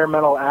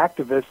 environmental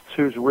activists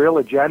whose real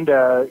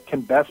agenda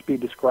can best be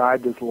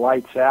described as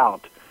lights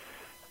out.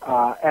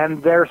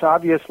 And there's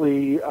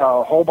obviously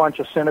a whole bunch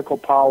of cynical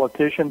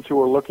politicians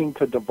who are looking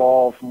to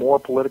devolve more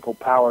political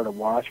power to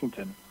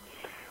Washington.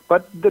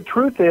 But the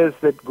truth is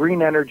that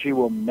green energy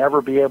will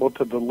never be able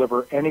to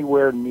deliver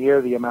anywhere near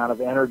the amount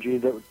of energy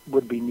that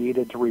would be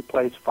needed to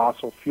replace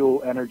fossil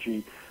fuel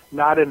energy,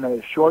 not in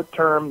the short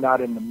term, not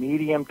in the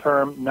medium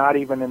term, not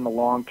even in the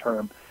long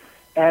term.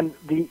 And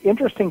the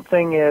interesting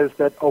thing is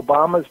that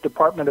Obama's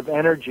Department of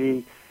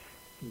Energy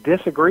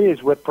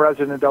disagrees with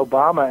President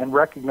Obama and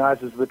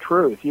recognizes the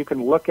truth. You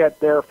can look at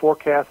their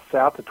forecasts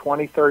out to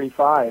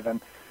 2035,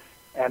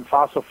 and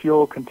fossil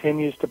fuel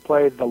continues to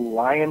play the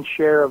lion's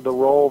share of the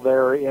role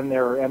there in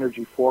their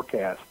energy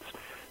forecasts.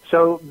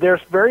 So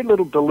there's very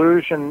little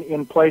delusion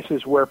in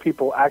places where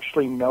people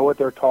actually know what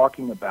they're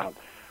talking about.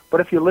 But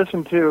if you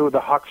listen to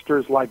the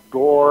hucksters like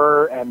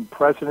Gore and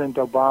President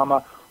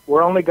Obama,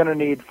 we're only going to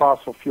need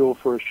fossil fuel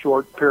for a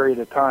short period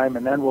of time,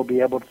 and then we'll be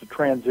able to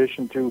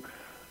transition to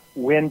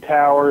wind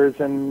towers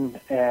and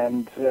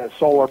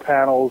solar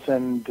panels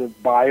and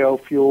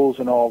biofuels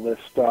and all this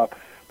stuff.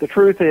 The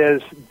truth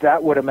is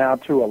that would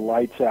amount to a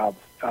lights-out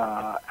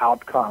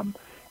outcome,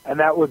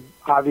 and that would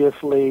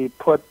obviously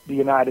put the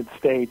United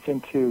States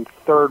into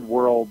third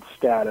world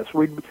status.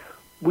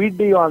 We'd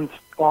be on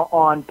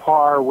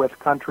par with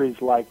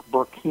countries like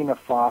Burkina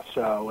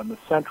Faso and the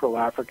Central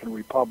African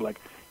Republic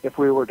if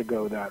we were to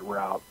go that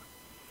route.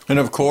 And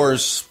of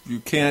course, you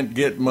can't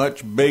get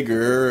much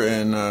bigger,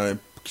 and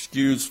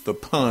excuse the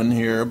pun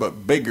here,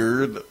 but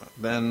bigger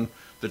than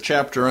the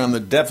chapter on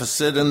the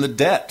deficit and the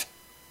debt.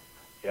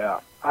 Yeah.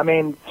 I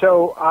mean,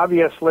 so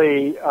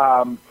obviously,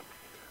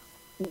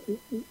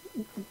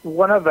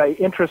 one of the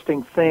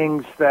interesting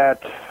things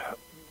that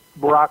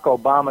Barack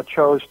Obama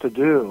chose to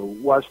do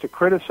was to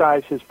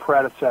criticize his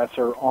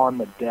predecessor on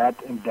the debt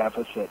and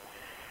deficit.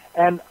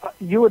 And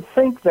you would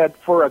think that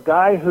for a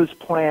guy whose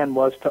plan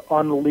was to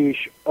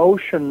unleash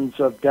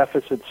oceans of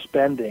deficit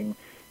spending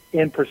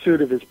in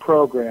pursuit of his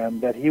program,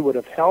 that he would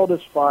have held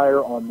his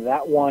fire on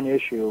that one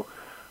issue,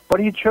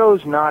 but he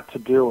chose not to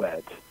do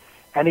it.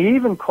 And he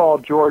even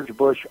called George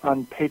Bush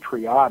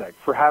unpatriotic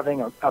for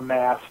having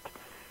amassed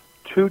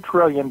 $2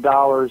 trillion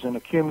in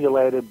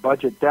accumulated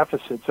budget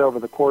deficits over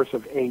the course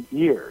of 8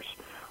 years.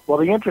 Well,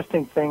 the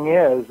interesting thing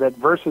is that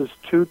versus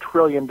 $2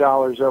 trillion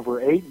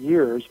over 8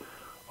 years,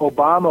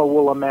 Obama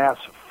will amass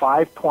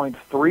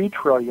 $5.3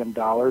 trillion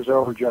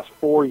over just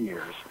 4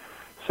 years.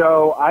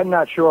 So I'm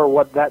not sure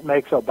what that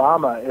makes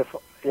Obama.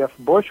 If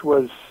Bush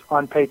was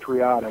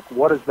unpatriotic,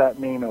 what does that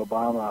mean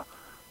Obama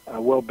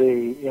will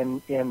be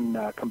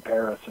in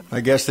comparison?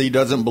 I guess he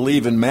doesn't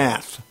believe in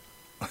math.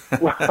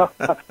 Well,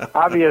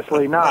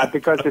 obviously not,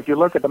 because if you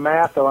look at the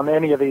math on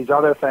any of these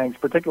other things,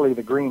 particularly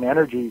the green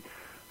energy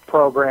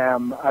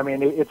program, I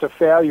mean, it's a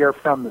failure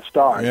from the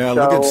start. Yeah,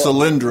 look at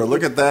Solyndra.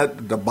 Look at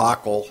that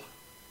debacle.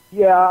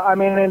 Yeah, I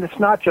mean, and it's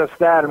not just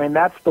that. I mean,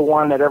 that's the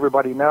one that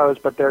everybody knows,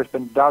 but there's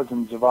been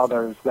dozens of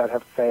others that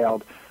have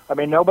failed. I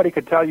mean, nobody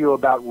could tell you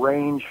about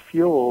Range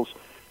Fuels.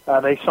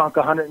 They sunk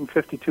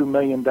 $152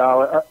 million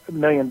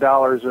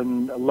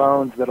in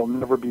loans that'll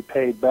never be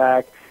paid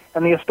back.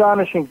 And the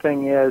astonishing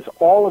thing is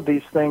all of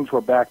these things were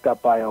backed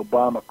up by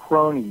Obama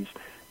cronies.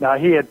 Now,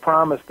 he had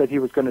promised that he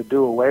was going to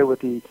do away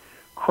with the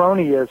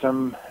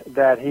cronyism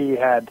that he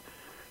had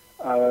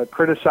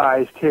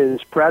criticized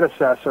his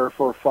predecessor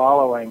for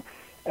following.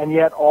 And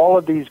yet all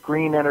of these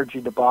green energy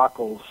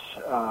debacles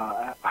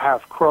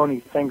have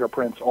crony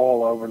fingerprints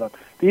all over them.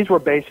 These were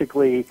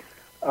basically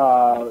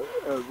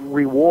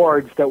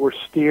rewards that were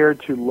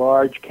steered to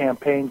large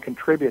campaign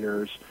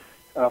contributors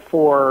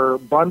for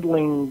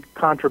bundling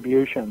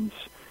contributions.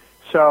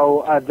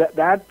 So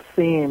that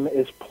theme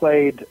is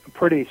played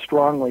pretty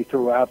strongly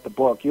throughout the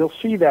book. You'll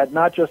see that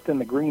not just in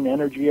the green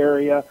energy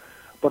area,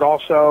 but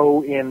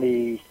also in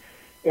the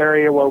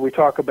area where we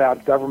talk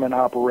about government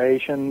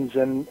operations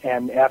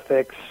and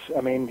ethics.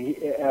 I mean,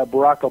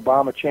 Barack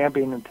Obama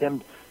championed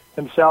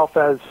himself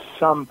as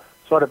some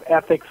sort of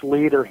ethics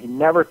leader. He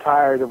never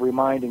tired of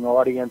reminding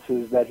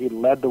audiences that he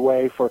led the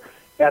way for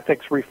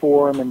ethics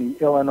reform in the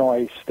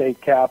Illinois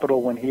state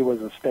capitol when he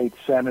was a state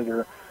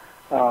senator.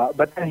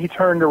 But then he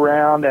turned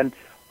around and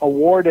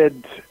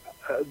awarded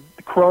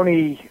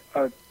crony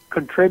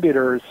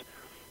contributors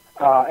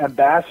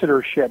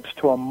ambassadorships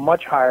to a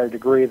much higher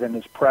degree than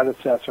his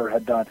predecessor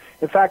had done.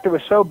 In fact, it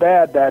was so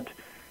bad that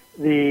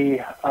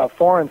the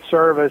Foreign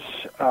Service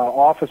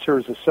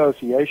Officers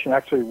Association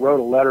actually wrote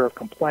a letter of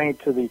complaint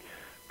to the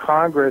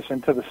Congress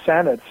and to the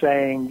Senate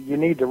saying you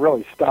need to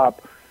really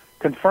stop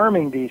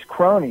confirming these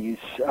cronies.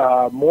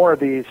 More of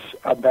these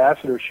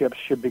ambassadorships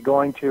should be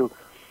going to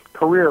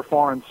career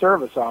Foreign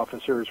Service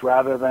officers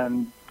rather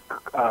than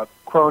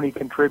crony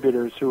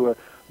contributors who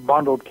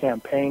bundled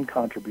campaign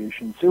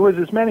contributions. It was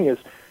as many as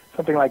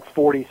something like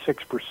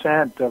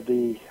 46% of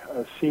the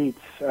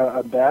seats,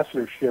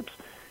 ambassadorships,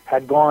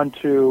 had gone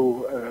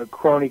to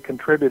crony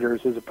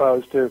contributors as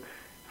opposed to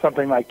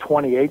something like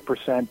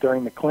 28%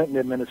 during the Clinton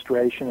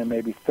administration and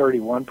maybe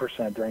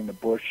 31% during the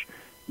Bush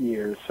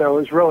years. So it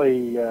was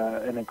really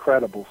an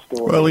incredible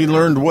story. Well, he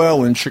learned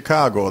well in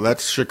Chicago.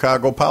 That's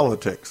Chicago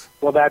politics.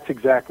 Well, that's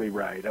exactly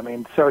right. I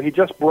mean, so he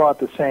just brought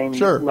the same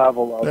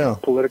level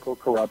of political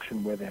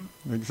corruption with him.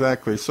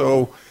 Exactly.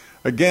 So,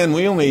 again,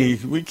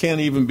 we can't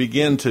even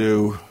begin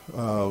to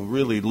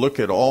really look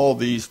at all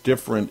these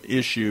different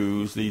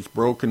issues, these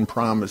broken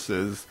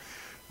promises.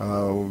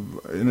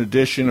 In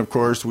addition, of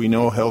course, we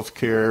know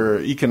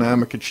healthcare,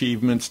 economic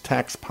achievements,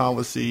 tax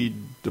policy,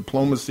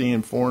 diplomacy,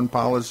 and foreign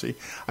policy.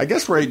 I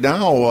guess right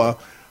now,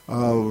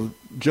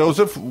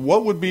 Joseph,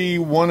 what would be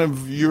one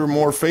of your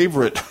more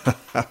favorite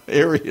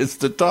areas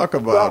to talk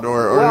about,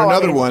 or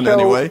another one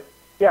anyway?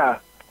 Yeah.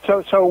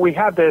 So we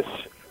have this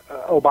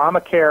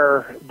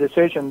Obamacare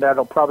decision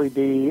that'll probably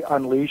be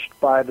unleashed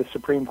by the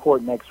Supreme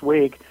Court next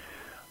week.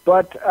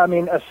 But, I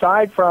mean,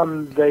 aside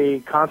from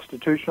the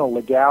constitutional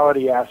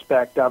legality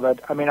aspect of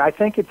it, I mean, I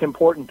think it's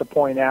important to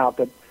point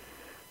out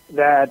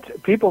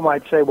that people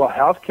might say, well,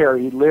 health care,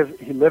 he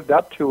lived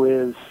up to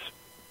his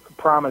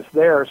promise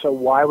there, so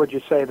why would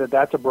you say that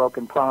that's a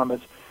broken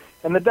promise?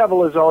 And the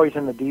devil is always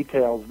in the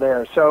details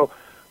there. So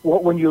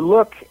when you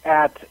look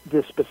at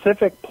the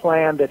specific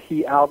plan that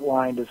he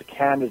outlined as a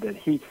candidate,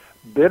 he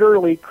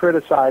bitterly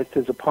criticized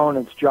his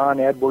opponents, John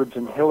Edwards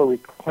and Hillary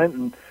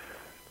Clinton,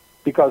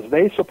 because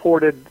they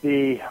supported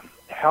the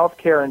health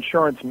care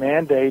insurance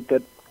mandate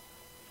that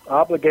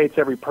obligates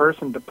every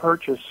person to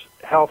purchase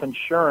health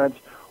insurance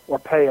or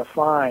pay a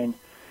fine.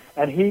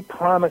 And he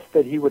promised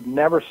that he would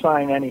never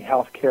sign any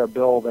health care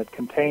bill that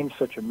contains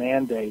such a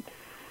mandate.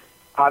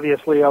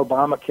 Obviously,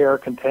 Obamacare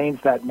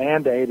contains that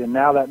mandate, and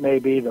now that may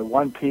be the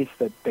one piece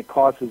that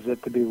causes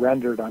it to be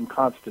rendered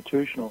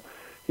unconstitutional.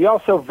 He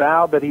also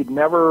vowed that he'd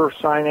never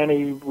sign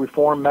any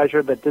reform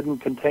measure that didn't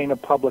contain a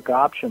public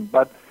option,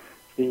 but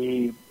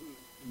the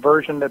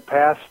version that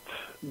passed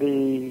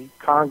the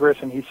Congress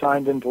and he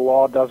signed into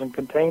law doesn't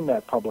contain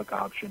that public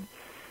option.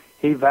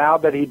 He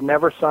vowed that he'd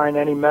never sign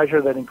any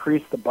measure that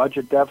increased the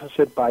budget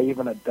deficit by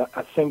even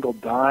a single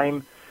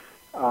dime,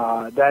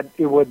 that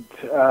it would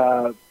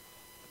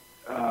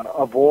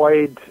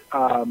avoid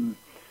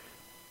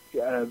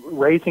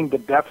raising the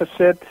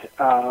deficit.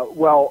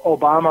 Well,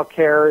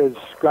 Obamacare is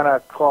going to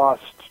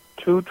cost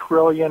 $2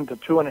 trillion to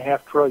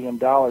 $2.5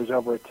 trillion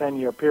over a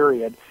 10-year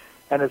period,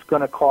 and it's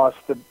going to cause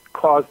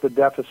the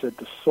deficit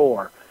to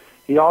soar.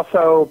 He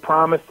also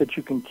promised that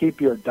you can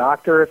keep your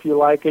doctor if you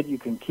like it, you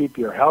can keep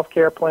your health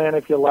care plan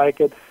if you like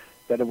it,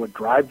 that it would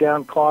drive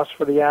down costs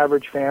for the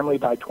average family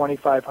by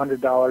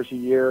 $2,500 a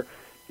year.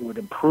 It would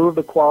improve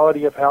the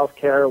quality of health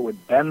care. It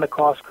would bend the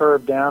cost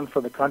curve down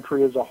for the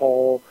country as a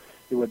whole.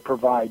 It would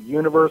provide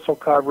universal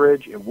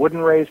coverage. It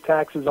wouldn't raise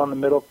taxes on the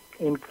middle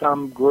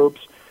income groups.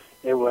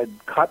 It would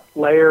cut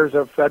layers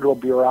of federal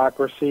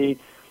bureaucracy.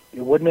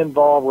 It wouldn't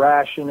involve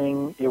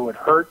rationing. It would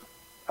hurt.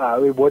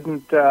 It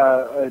wouldn't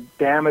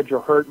damage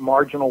or hurt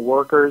marginal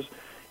workers.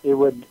 It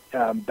would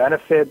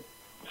benefit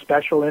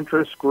special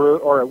interest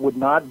groups, or it would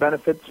not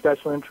benefit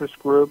special interest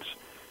groups.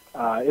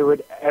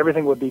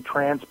 Everything would be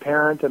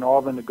transparent, and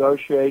all the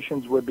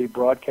negotiations would be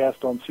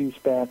broadcast on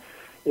C-SPAN.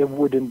 It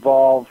would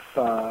involve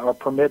or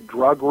permit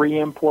drug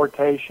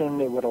reimportation.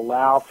 It would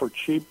allow for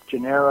cheap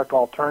generic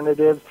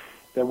alternatives.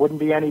 There wouldn't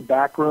be any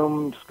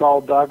backroom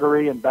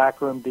skullduggery and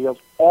backroom deals.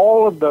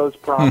 All of those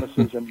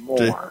promises and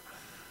more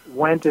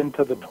went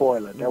into the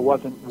toilet. There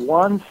wasn't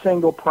one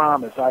single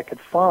promise I could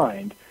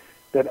find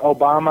that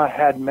Obama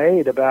had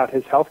made about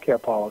his health care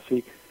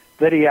policy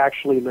that he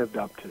actually lived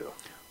up to.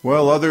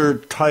 Well, other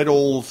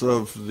titles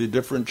of the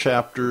different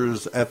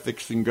chapters,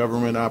 ethics in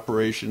government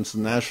operations,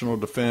 national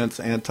defense,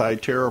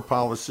 anti-terror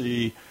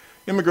policy,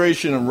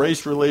 immigration and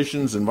race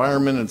relations,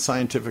 environment and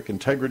scientific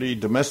integrity,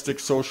 domestic,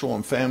 social,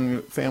 and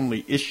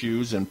family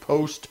issues, and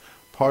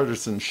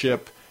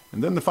post-partisanship.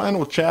 And then the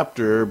final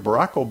chapter,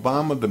 Barack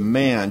Obama, the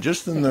man.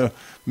 Just in the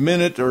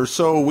minute or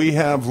so we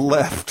have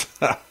left,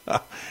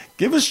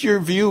 give us your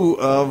view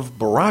of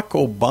Barack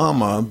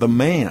Obama, the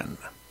man.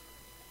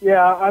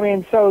 Yeah, I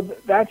mean, so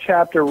that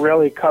chapter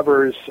really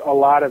covers a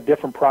lot of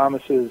different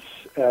promises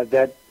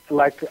that,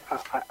 like,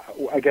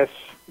 I guess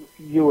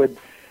you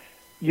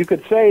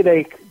could say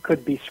they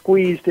could be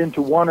squeezed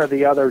into one or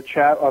the other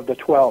of the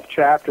 12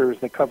 chapters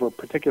that cover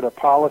particular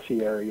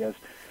policy areas.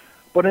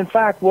 But in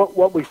fact,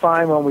 what we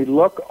find when we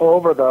look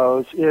over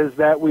those is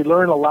that we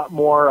learn a lot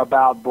more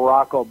about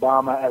Barack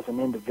Obama as an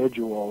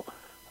individual.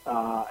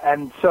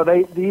 And so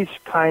these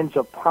kinds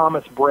of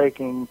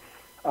promise-breaking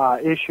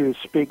issues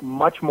speak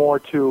much more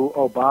to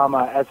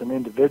Obama as an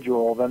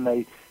individual than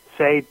they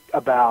say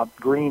about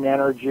green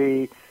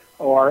energy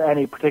or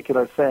any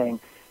particular thing.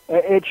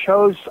 It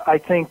shows, I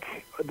think,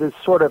 this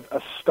sort of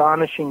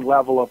astonishing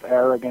level of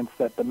arrogance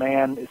that the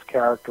man is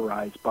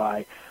characterized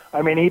by.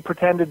 I mean, he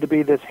pretended to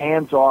be this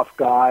hands-off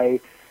guy,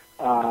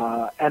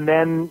 and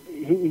then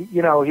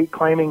he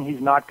claiming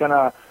he's not going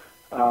to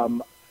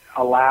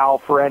allow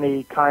for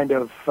any kind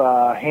of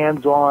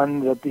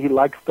hands-on, that he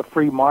likes the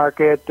free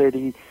market, that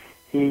he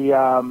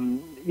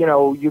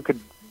you could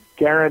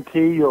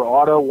guarantee your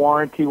auto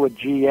warranty with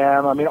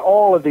GM. I mean,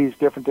 all of these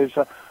different, there's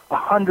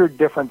 100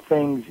 different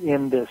things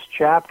in this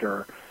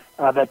chapter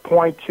that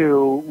point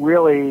to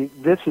really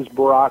this is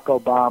Barack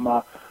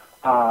Obama,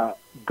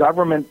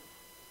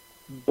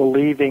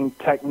 government-believing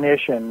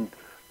technician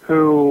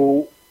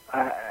whose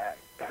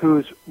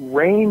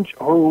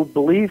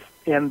belief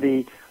in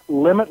the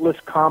limitless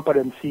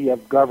competency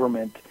of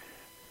government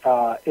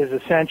is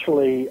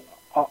essentially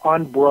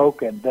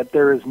unbroken, that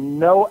there is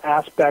no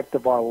aspect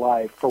of our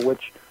life for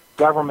which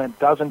government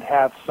doesn't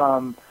have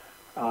some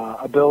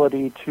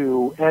ability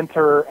to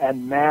enter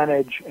and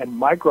manage and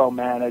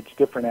micromanage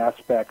different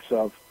aspects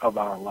of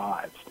our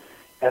lives.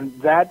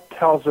 And that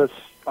tells us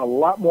a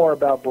lot more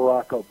about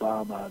Barack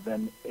Obama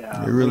than it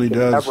really we can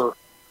does. ever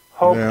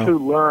hope to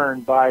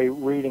learn by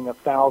reading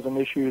 1,000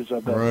 issues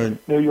of the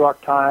New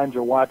York Times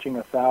or watching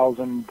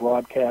 1,000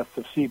 broadcasts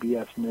of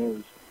CBS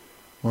News.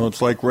 Well,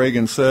 it's like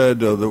Reagan said,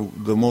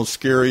 the most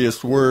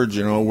scariest words,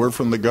 we're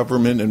from the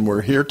government and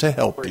we're here to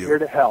help you. We're here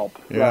to help.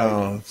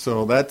 Yeah, right.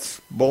 So that's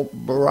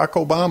Barack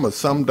Obama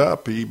summed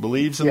up. He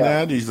believes in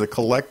that. He's a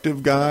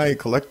collective guy,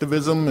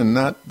 collectivism, and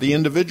not the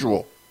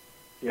individual.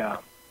 Yeah.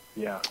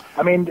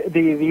 I mean,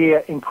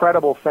 the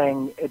incredible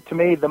thing, to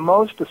me, the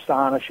most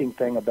astonishing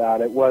thing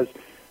about it was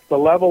the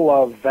level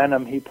of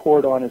venom he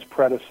poured on his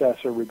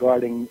predecessor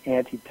regarding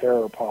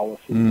anti-terror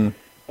policy.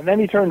 And then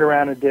he turned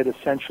around and did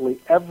essentially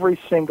every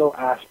single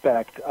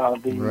aspect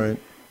of the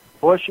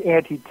Bush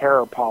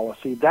anti-terror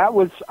policy. That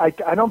was, I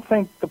don't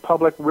think the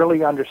public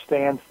really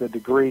understands the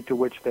degree to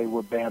which they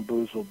were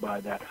bamboozled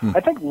by that. I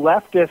think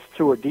leftists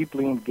who are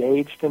deeply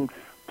engaged in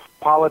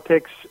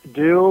politics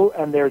do,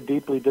 and they're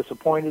deeply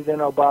disappointed in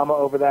Obama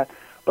over that.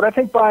 But I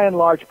think by and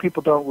large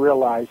people don't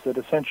realize that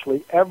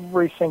essentially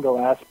every single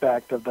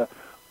aspect of the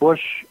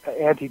Bush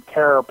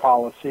anti-terror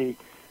policy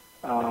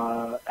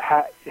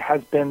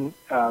has been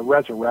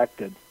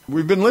resurrected.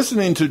 We've been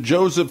listening to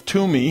Joseph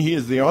Toomey. He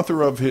is the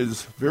author of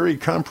his very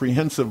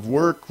comprehensive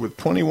work with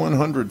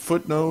 2,100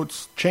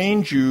 footnotes,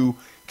 Change You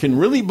Can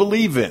Really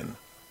Believe In,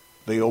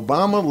 The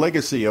Obama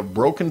Legacy of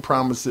Broken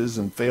Promises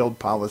and Failed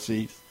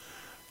Policies.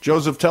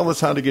 Joseph, tell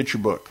us how to get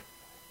your book.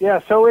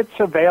 Yeah, so it's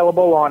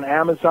available on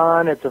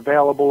Amazon. It's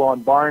available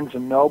on Barnes &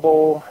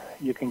 Noble.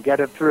 You can get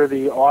it through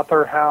the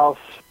Author House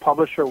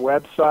publisher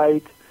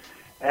website.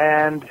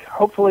 And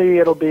hopefully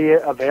it'll be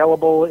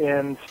available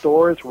in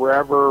stores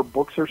wherever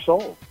books are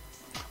sold.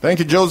 Thank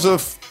you,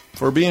 Joseph,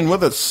 for being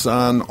with us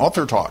on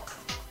AuthorTalk.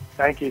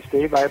 Thank you,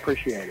 Steve. I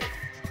appreciate it.